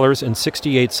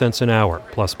 $13.68 an hour,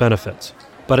 plus benefits.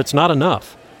 But it's not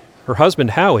enough. Her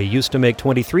husband, Howie, used to make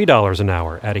 $23 an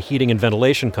hour at a heating and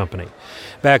ventilation company.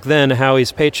 Back then,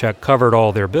 Howie's paycheck covered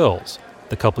all their bills.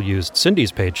 The couple used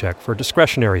Cindy's paycheck for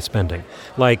discretionary spending,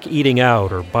 like eating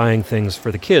out or buying things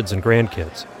for the kids and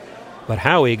grandkids. But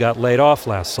Howie got laid off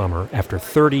last summer after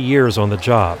 30 years on the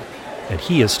job, and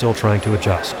he is still trying to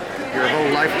adjust. Your whole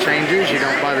life changes. You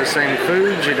don't buy the same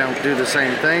foods. You don't do the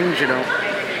same things. You don't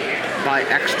buy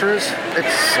extras. It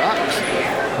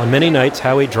sucks. On many nights,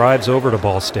 Howie drives over to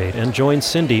Ball State and joins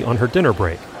Cindy on her dinner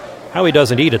break. Howie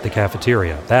doesn't eat at the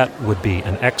cafeteria. That would be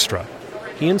an extra.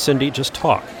 He and Cindy just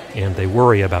talk, and they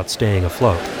worry about staying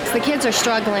afloat. The kids are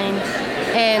struggling,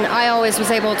 and I always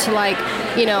was able to,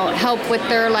 help with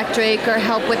their electric or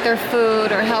help with their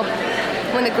food or help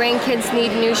when the grandkids need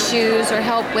new shoes or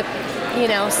help with,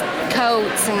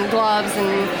 coats and gloves.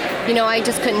 And, I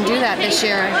just couldn't do that this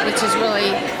year,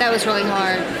 that was really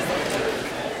hard.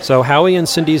 So Howie and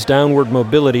Cindy's downward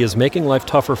mobility is making life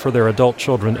tougher for their adult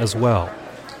children as well.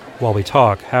 While we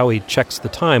talk, Howie checks the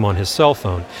time on his cell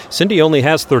phone. Cindy only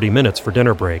has 30 minutes for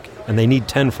dinner break, and they need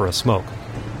 10 for a smoke.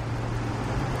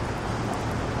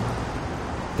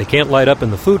 They can't light up in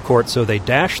the food court, so they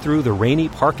dash through the rainy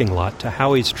parking lot to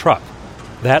Howie's truck.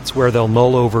 That's where they'll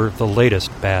mull over the latest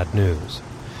bad news.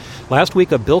 Last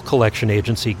week, a bill collection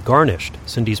agency garnished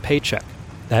Cindy's paycheck.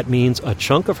 That means a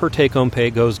chunk of her take-home pay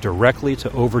goes directly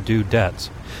to overdue debts.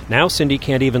 Now Cindy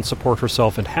can't even support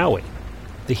herself and Howie.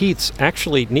 The Heaths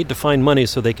actually need to find money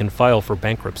so they can file for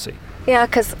bankruptcy. Yeah,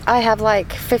 because I have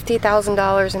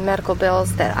 $50,000 in medical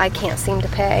bills that I can't seem to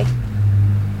pay.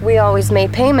 We always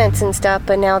made payments and stuff,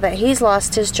 but now that he's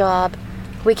lost his job,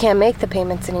 we can't make the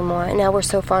payments anymore, and now we're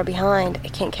so far behind, I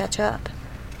can't catch up.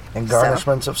 And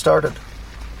garnishments have started.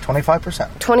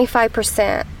 25%.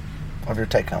 25%. Of your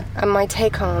take-home. Of my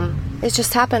take-home. It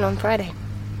just happened on Friday.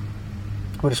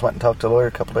 We just went and talked to a lawyer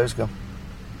a couple days ago.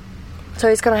 So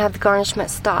he's going to have the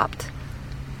garnishment stopped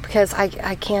because I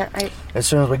can't. As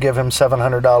soon as we give him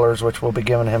 $700, which we'll be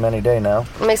giving him any day now.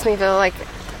 It makes me feel like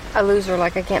a loser,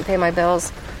 like I can't pay my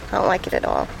bills. I don't like it at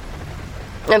all.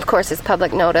 And of course, it's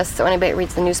public notice, so anybody that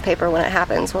reads the newspaper when it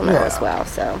happens will know as well.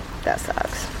 So that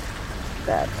sucks.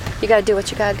 But you got to do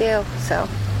what you got to do. So.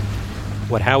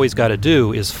 What Howie's got to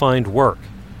do is find work.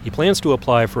 He plans to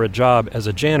apply for a job as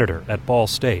a janitor at Ball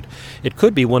State. It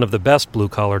could be one of the best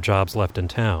blue-collar jobs left in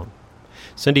town.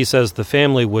 Cindy says the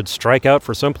family would strike out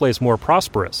for someplace more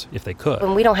prosperous if they could.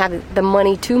 When we don't have the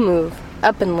money to move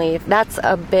up and leave, that's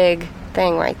a big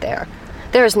thing right there.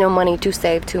 There is no money to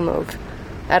save to move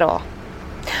at all.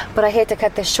 But I hate to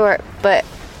cut this short, but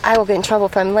I will get in trouble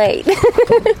if I'm late.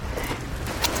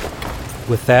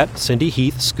 With that, Cindy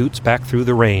Heath scoots back through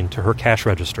the rain to her cash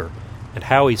register, and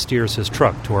Howie steers his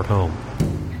truck toward home.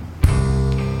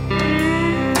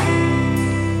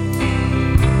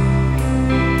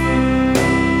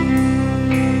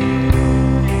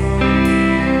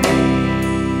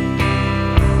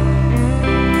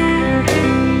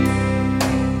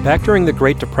 Back during the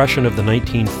Great Depression of the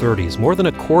 1930s, more than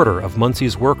a quarter of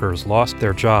Muncie's workers lost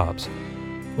their jobs.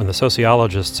 When the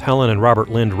sociologists Helen and Robert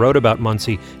Lind wrote about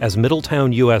Muncie as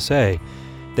Middletown, USA,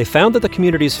 they found that the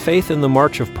community's faith in the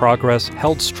march of progress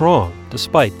held strong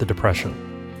despite the Depression.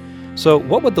 So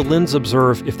what would the Linds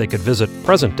observe if they could visit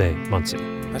present-day Muncie?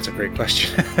 That's a great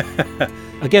question.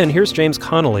 Again, here's James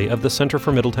Connolly of the Center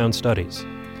for Middletown Studies.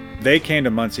 They came to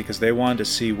Muncie because they wanted to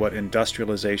see what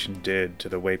industrialization did to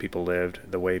the way people lived,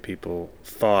 the way people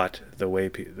thought,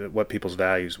 what people's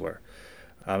values were.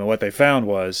 And what they found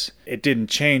was it didn't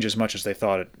change as much as they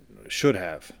thought it should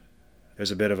have.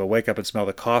 There's a bit of a wake up and smell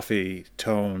the coffee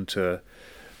tone to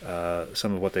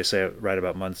some of what they say right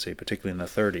about Muncie, particularly in the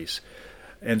 30s.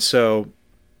 And so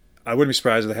I wouldn't be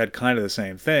surprised if they had kind of the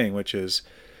same thing, which is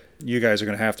you guys are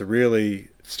going to have to really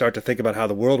start to think about how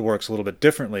the world works a little bit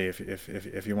differently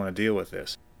if you want to deal with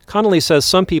this. Connolly says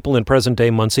some people in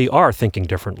present-day Muncie are thinking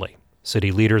differently.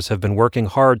 City leaders have been working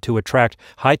hard to attract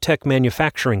high-tech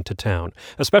manufacturing to town,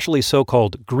 especially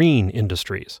so-called green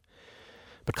industries.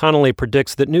 But Connolly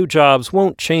predicts that new jobs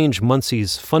won't change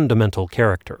Muncie's fundamental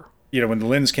character. When the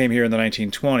Linds came here in the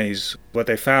 1920s, what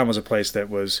they found was a place that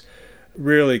was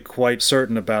really quite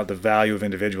certain about the value of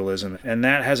individualism, and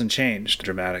that hasn't changed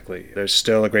dramatically. There's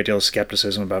still a great deal of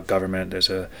skepticism about government. There's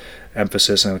a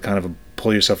emphasis on kind of a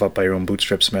pull yourself up by your own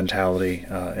bootstraps mentality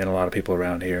in a lot of people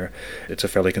around here. It's a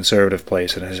fairly conservative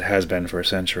place, and it has been for a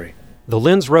century. The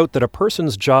Linds wrote that a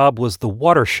person's job was the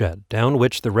watershed down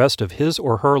which the rest of his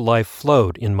or her life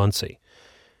flowed in Muncie.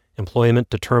 Employment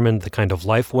determined the kind of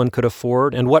life one could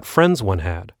afford and what friends one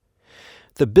had.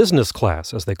 The business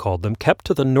class, as they called them, kept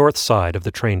to the north side of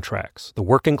the train tracks. The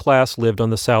working class lived on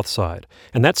the south side,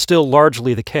 and that's still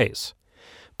largely the case.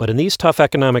 But in these tough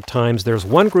economic times, there's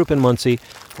one group in Muncie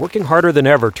working harder than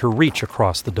ever to reach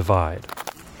across the divide.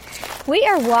 We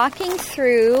are walking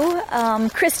through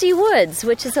Christie Woods,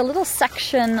 which is a little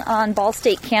section on Ball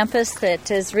State campus that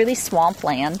is really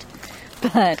swampland,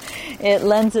 but it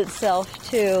lends itself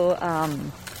to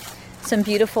some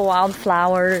beautiful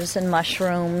wildflowers and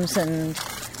mushrooms and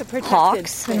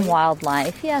hawks and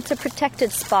wildlife. Yeah, it's a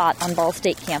protected spot on Ball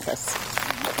State campus.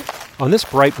 On this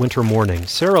bright winter morning,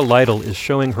 Sarah Lytle is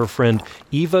showing her friend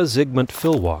Eva Zygmunt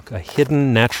Filwalk a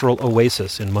hidden natural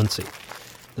oasis in Muncie.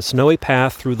 The snowy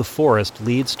path through the forest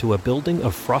leads to a building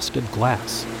of frosted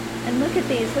glass. And look at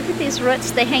these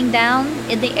roots. They hang down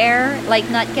in the air, like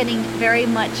not getting very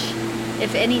much,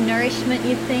 if any, nourishment,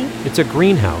 you think. It's a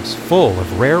greenhouse full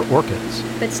of rare orchids.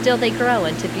 But still they grow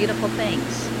into beautiful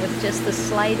things with just the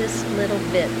slightest little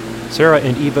bit. Sarah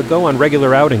and Eva go on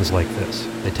regular outings like this.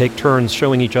 They take turns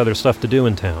showing each other stuff to do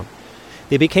in town.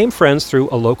 They became friends through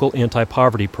a local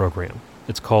anti-poverty program.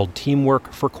 It's called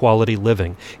Teamwork for Quality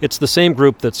Living. It's the same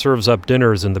group that serves up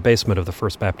dinners in the basement of the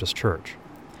First Baptist Church.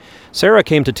 Sarah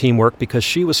came to Teamwork because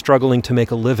she was struggling to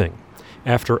make a living.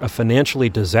 After a financially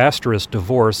disastrous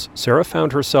divorce, Sarah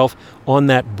found herself on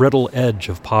that brittle edge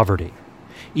of poverty.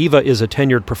 Eva is a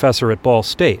tenured professor at Ball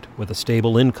State with a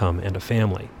stable income and a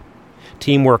family.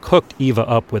 Teamwork hooked Eva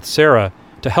up with Sarah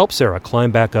to help Sarah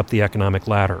climb back up the economic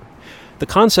ladder. The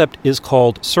concept is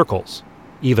called circles.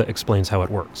 Eva explains how it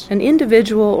works. An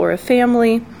individual or a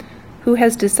family who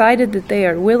has decided that they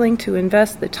are willing to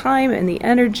invest the time and the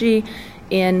energy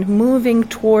in moving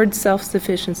toward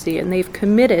self-sufficiency, and they've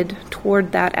committed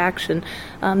toward that action.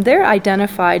 They're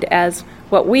identified as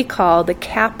what we call the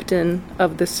captain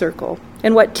of the circle.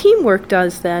 And what Teamwork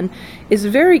does then is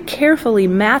very carefully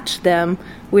match them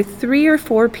with 3 or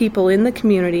 4 people in the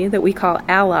community that we call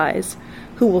allies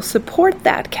who will support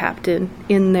that captain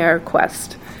in their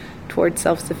quest toward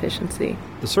self-sufficiency.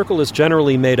 The circle is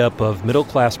generally made up of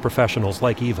middle-class professionals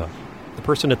like Eva. The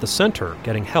person at the center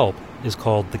getting help is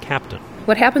called the captain.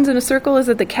 What happens in a circle is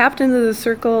that the captain of the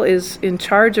circle is in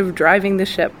charge of driving the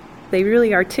ship. They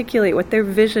really articulate what their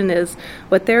vision is,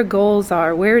 what their goals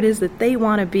are, where it is that they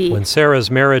want to be. When Sarah's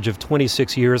marriage of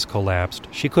 26 years collapsed,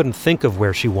 she couldn't think of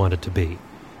where she wanted to be.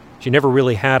 She never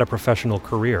really had a professional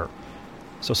career.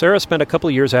 So Sarah spent a couple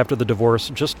of years after the divorce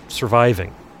just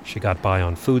surviving. She got by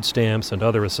on food stamps and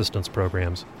other assistance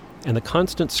programs, and the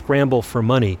constant scramble for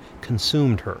money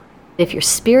consumed her. If your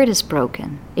spirit is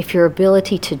broken, if your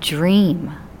ability to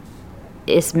dream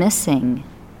is missing,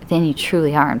 then you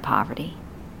truly are in poverty.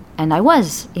 And I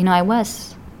was.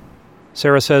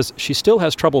 Sarah says she still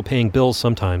has trouble paying bills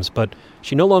sometimes, but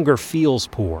she no longer feels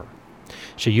poor.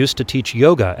 She used to teach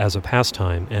yoga as a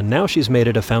pastime, and now she's made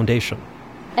it a foundation.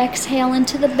 Exhale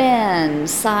into the bend,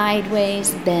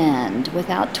 sideways bend,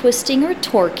 without twisting or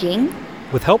torquing.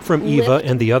 With help from Eva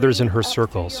and the others in her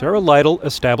circle, Sarah Lytle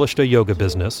established a yoga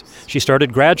business. She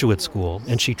started graduate school,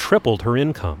 and she tripled her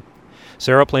income.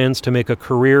 Sarah plans to make a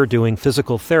career doing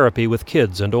physical therapy with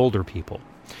kids and older people.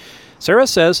 Sarah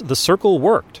says the circle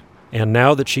worked, and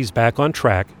now that she's back on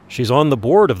track, she's on the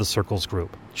board of the Circles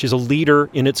group. She's a leader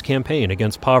in its campaign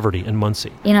against poverty in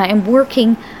Muncie. I'm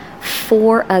working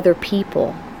for other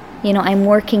people. I'm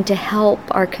working to help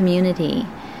our community.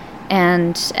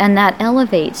 And that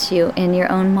elevates you in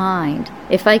your own mind.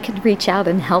 If I could reach out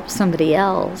and help somebody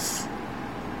else,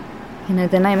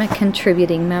 then I'm a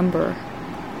contributing member.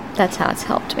 That's how it's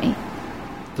helped me.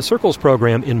 The Circles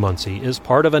program in Muncie is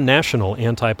part of a national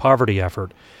anti-poverty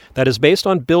effort that is based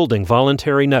on building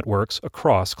voluntary networks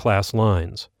across class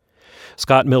lines.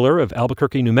 Scott Miller of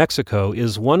Albuquerque, New Mexico,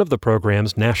 is one of the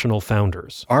program's national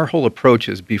founders. Our whole approach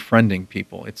is befriending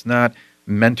people. It's not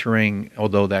mentoring,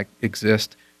 although that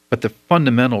exists, but the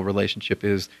fundamental relationship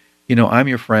is, I'm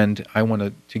your friend. I want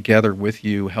to, together with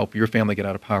you, help your family get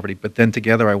out of poverty, but then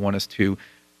together I want us to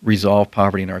resolve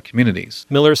poverty in our communities.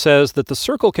 Miller says that the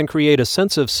circle can create a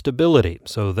sense of stability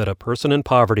so that a person in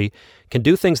poverty can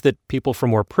do things that people from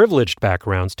more privileged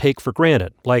backgrounds take for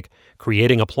granted, like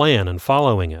creating a plan and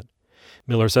following it.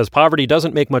 Miller says poverty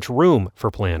doesn't make much room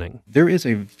for planning. There is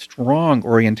a strong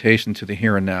orientation to the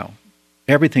here and now.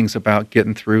 Everything's about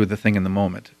getting through the thing in the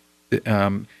moment.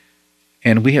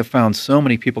 And we have found so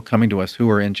many people coming to us who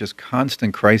are in just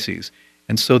constant crises.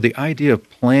 And so the idea of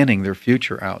planning their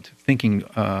future out, thinking,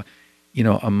 a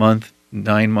month,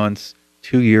 9 months,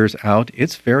 2 years out,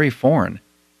 it's very foreign.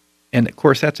 And of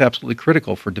course, that's absolutely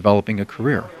critical for developing a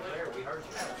career.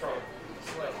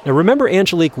 Now, remember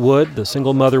Angelique Wood, the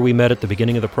single mother we met at the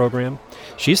beginning of the program?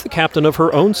 She's the captain of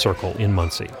her own circle in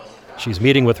Muncie. She's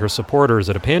meeting with her supporters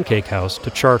at a pancake house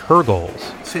to chart her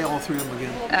goals. Say all 3 of them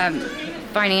again.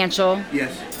 Financial.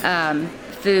 Yes.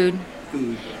 Food.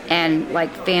 And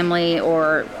family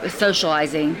or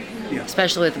socializing,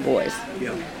 especially with the boys.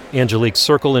 Yeah. Angelique's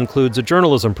circle includes a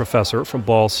journalism professor from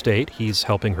Ball State. He's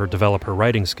helping her develop her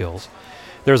writing skills.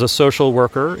 There's a social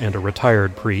worker and a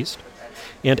retired priest.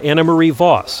 And Anna Marie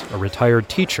Voss, a retired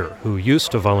teacher who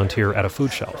used to volunteer at a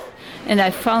food shelf. And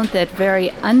I found that very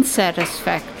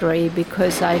unsatisfactory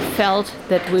because I felt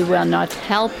that we were not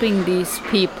helping these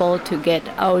people to get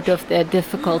out of their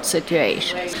difficult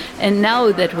situations. And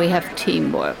now that we have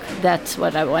teamwork, that's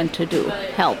what I want to do,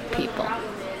 help people.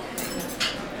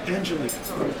 Angelique,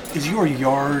 is your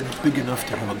yard big enough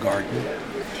to have a garden?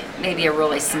 Maybe a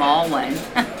really small one.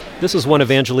 This is one of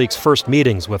Angelique's first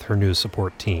meetings with her new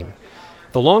support team.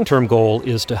 The long-term goal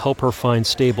is to help her find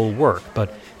stable work,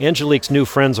 but Angelique's new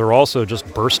friends are also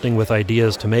just bursting with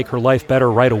ideas to make her life better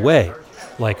right away,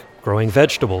 like growing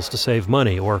vegetables to save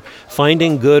money or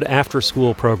finding good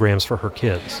after-school programs for her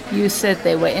kids. You said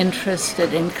they were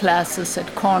interested in classes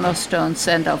at Cornerstone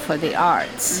Center for the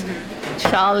Arts.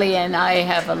 Charlie and I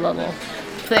have a little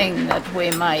thing that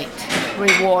we might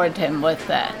reward him with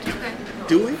that.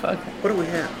 Do we? What do we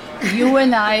have? You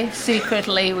and I,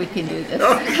 secretly, we can do this.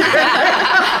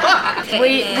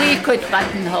 we could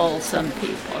buttonhole some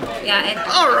people. Yeah.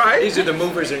 All right. These are the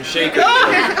movers and shakers.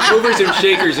 Movers and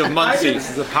shakers of Muncie.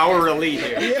 This is the power elite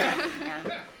here. Yeah.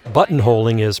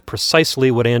 Buttonholing is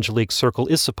precisely what Angelique's Circle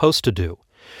is supposed to do.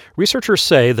 Researchers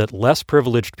say that less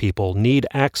privileged people need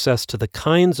access to the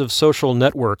kinds of social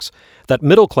networks that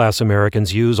middle-class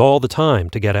Americans use all the time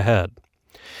to get ahead.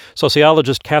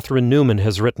 Sociologist Catherine Newman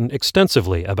has written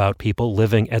extensively about people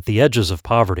living at the edges of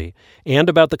poverty and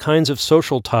about the kinds of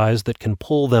social ties that can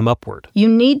pull them upward. You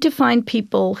need to find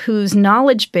people whose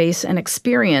knowledge base and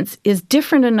experience is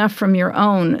different enough from your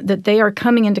own that they are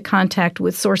coming into contact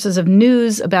with sources of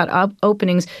news about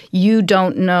openings you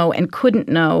don't know and couldn't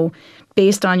know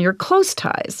based on your close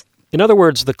ties. In other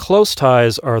words, the close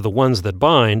ties are the ones that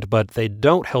bind, but they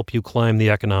don't help you climb the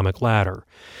economic ladder.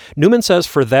 Newman says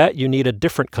for that you need a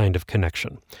different kind of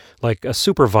connection, like a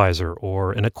supervisor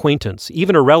or an acquaintance,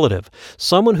 even a relative,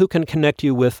 someone who can connect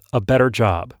you with a better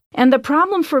job. And the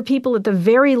problem for people at the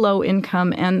very low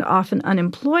income and often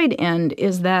unemployed end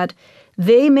is that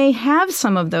they may have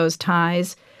some of those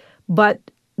ties, but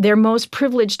their most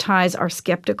privileged ties are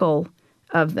skeptical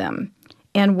of them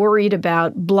and worried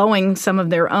about blowing some of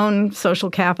their own social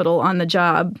capital on the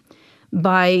job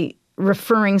by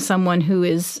referring someone who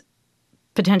is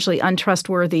potentially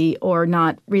untrustworthy or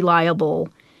not reliable.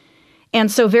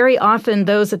 And so very often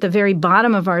those at the very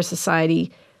bottom of our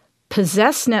society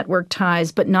possess network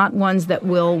ties, but not ones that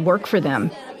will work for them.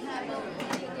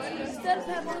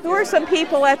 Who are some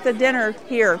people at the dinner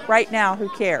here right now who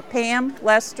care? Pam,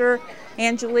 Lester,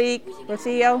 Angelique,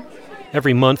 Lucio?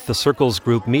 Every month, the Circles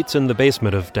group meets in the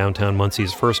basement of downtown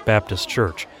Muncie's First Baptist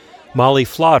Church. Molly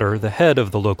Flotter, the head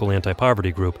of the local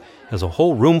anti-poverty group, has a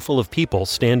whole room full of people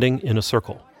standing in a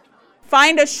circle.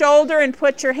 Find a shoulder and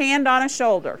put your hand on a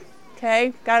shoulder.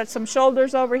 Okay? Got some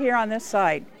shoulders over here on this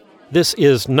side. This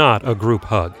is not a group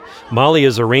hug. Molly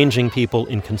is arranging people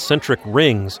in concentric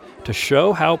rings to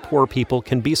show how poor people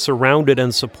can be surrounded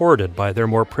and supported by their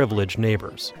more privileged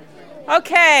neighbors.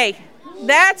 Okay.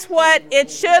 That's what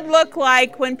it should look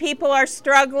like when people are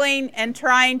struggling and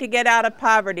trying to get out of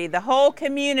poverty. The whole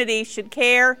community should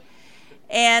care,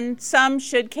 and some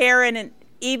should care in an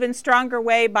even stronger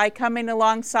way by coming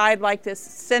alongside like this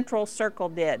Central Circle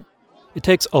did. It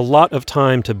takes a lot of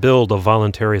time to build a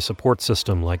voluntary support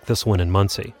system like this one in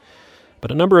Muncie.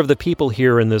 But a number of the people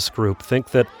here in this group think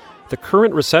that the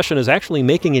current recession is actually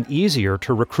making it easier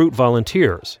to recruit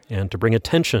volunteers and to bring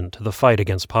attention to the fight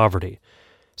against poverty.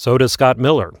 So does Scott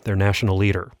Miller, their national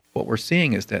leader. What we're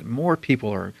seeing is that more people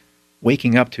are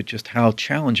waking up to just how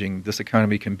challenging this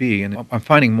economy can be. And I'm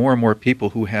finding more and more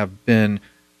people who have been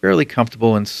fairly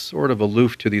comfortable and sort of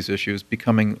aloof to these issues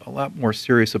becoming a lot more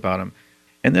serious about them.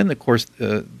 And then, of course,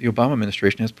 the Obama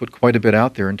administration has put quite a bit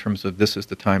out there in terms of this is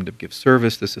the time to give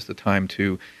service, this is the time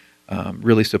to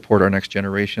really support our next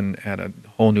generation at a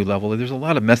whole new level. There's a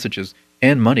lot of messages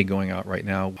and money going out right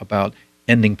now about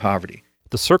ending poverty.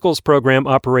 The Circles program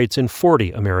operates in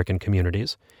 40 American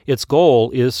communities. Its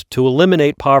goal is to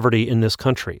eliminate poverty in this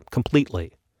country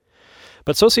completely.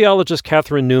 But sociologist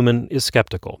Catherine Newman is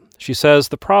skeptical. She says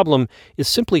the problem is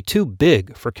simply too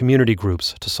big for community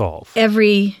groups to solve.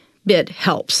 Every bit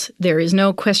helps. There is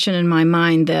no question in my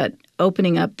mind that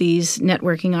opening up these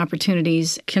networking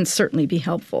opportunities can certainly be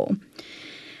helpful.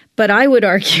 But I would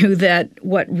argue that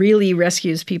what really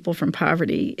rescues people from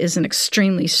poverty is an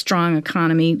extremely strong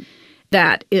economy.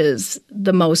 That is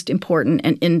the most important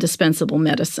and indispensable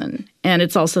medicine. And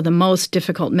it's also the most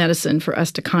difficult medicine for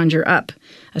us to conjure up,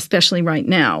 especially right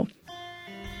now.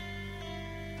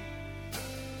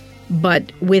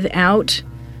 But without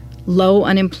low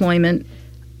unemployment,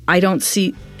 I don't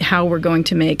see how we're going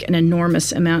to make an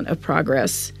enormous amount of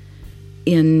progress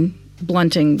in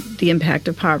blunting the impact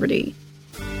of poverty.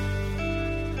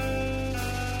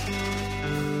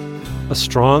 A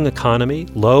strong economy,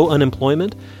 low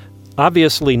unemployment?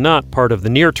 Obviously not part of the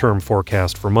near-term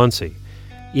forecast for Muncie.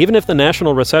 Even if the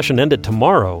national recession ended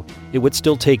tomorrow, it would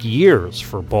still take years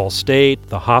for Ball State,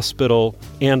 the hospital,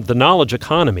 and the knowledge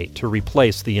economy to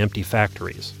replace the empty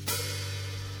factories.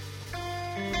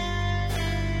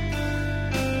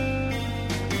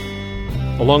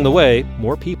 Along the way,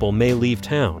 more people may leave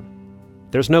town.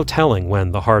 There's no telling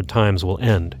when the hard times will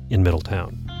end in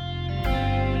Middletown.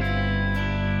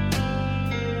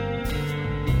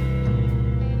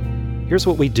 Here's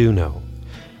what we do know.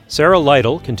 Sarah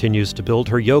Lytle continues to build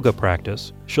her yoga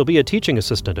practice. She'll be a teaching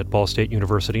assistant at Ball State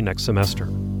University next semester.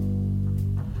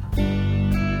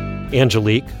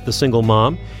 Angelique, the single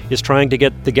mom, is trying to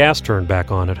get the gas turned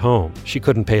back on at home. She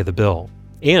couldn't pay the bill.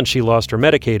 And she lost her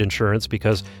Medicaid insurance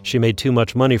because she made too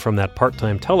much money from that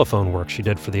part-time telephone work she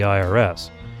did for the IRS.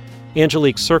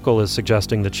 Angelique's circle is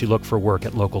suggesting that she look for work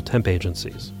at local temp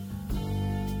agencies.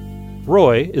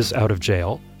 Roy is out of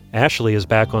jail. Ashley is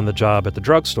back on the job at the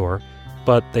drugstore,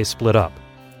 but they split up.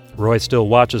 Roy still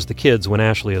watches the kids when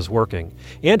Ashley is working,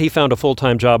 and he found a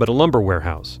full-time job at a lumber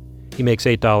warehouse. He makes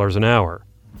 $8 an hour.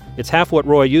 It's half what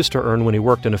Roy used to earn when he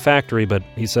worked in a factory, but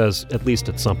he says at least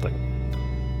it's something.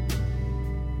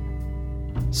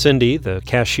 Cindy, the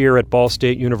cashier at Ball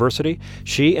State University,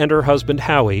 she and her husband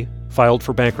Howie filed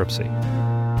for bankruptcy.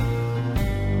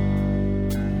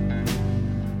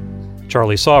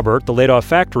 Charlie Saubert, the laid-off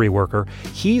factory worker,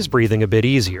 he's breathing a bit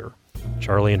easier.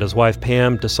 Charlie and his wife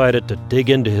Pam decided to dig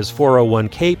into his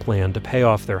 401k plan to pay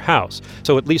off their house,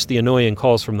 so at least the annoying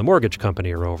calls from the mortgage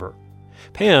company are over.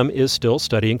 Pam is still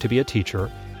studying to be a teacher.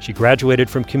 She graduated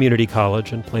from community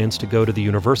college and plans to go to the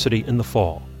university in the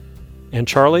fall. And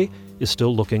Charlie is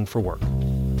still looking for work.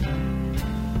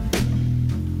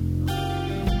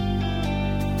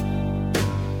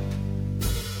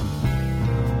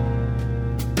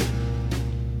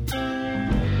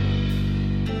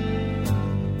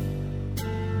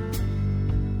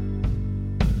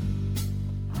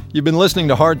 You've been listening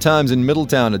to Hard Times in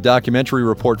Middletown, a documentary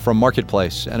report from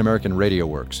Marketplace and American Radio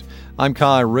Works. I'm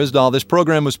Kai Ryssdal. This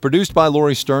program was produced by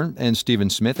Lori Stern and Stephen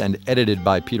Smith and edited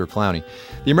by Peter Clowney.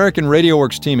 The American Radio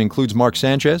Works team includes Mark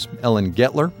Sanchez, Ellen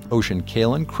Gettler, Ocean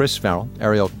Kalin, Chris Farrell,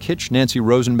 Ariel Kitsch, Nancy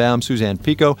Rosenbaum, Suzanne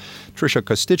Pico, Tricia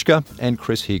Kostichka, and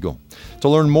Chris Hegel. To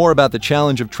learn more about the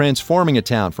challenge of transforming a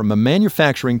town from a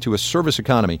manufacturing to a service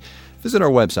economy, visit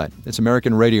our website. It's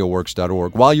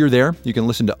AmericanRadioWorks.org. While you're there, you can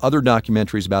listen to other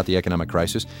documentaries about the economic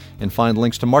crisis and find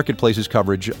links to Marketplace's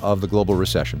coverage of the global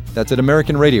recession. That's at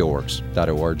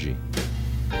AmericanRadioWorks.org.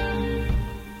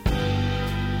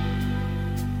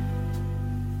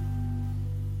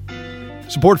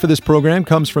 Support for this program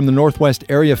comes from the Northwest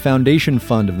Area Foundation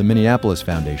Fund of the Minneapolis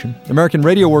Foundation. American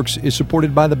Radio Works is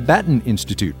supported by the Batten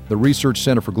Institute, the Research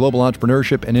Center for Global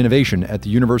Entrepreneurship and Innovation at the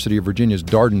University of Virginia's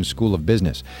Darden School of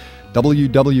Business.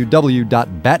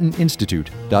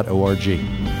 www.batteninstitute.org.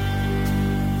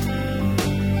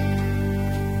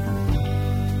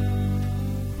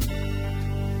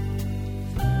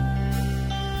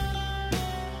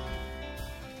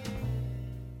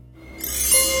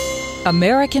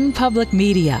 American Public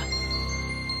Media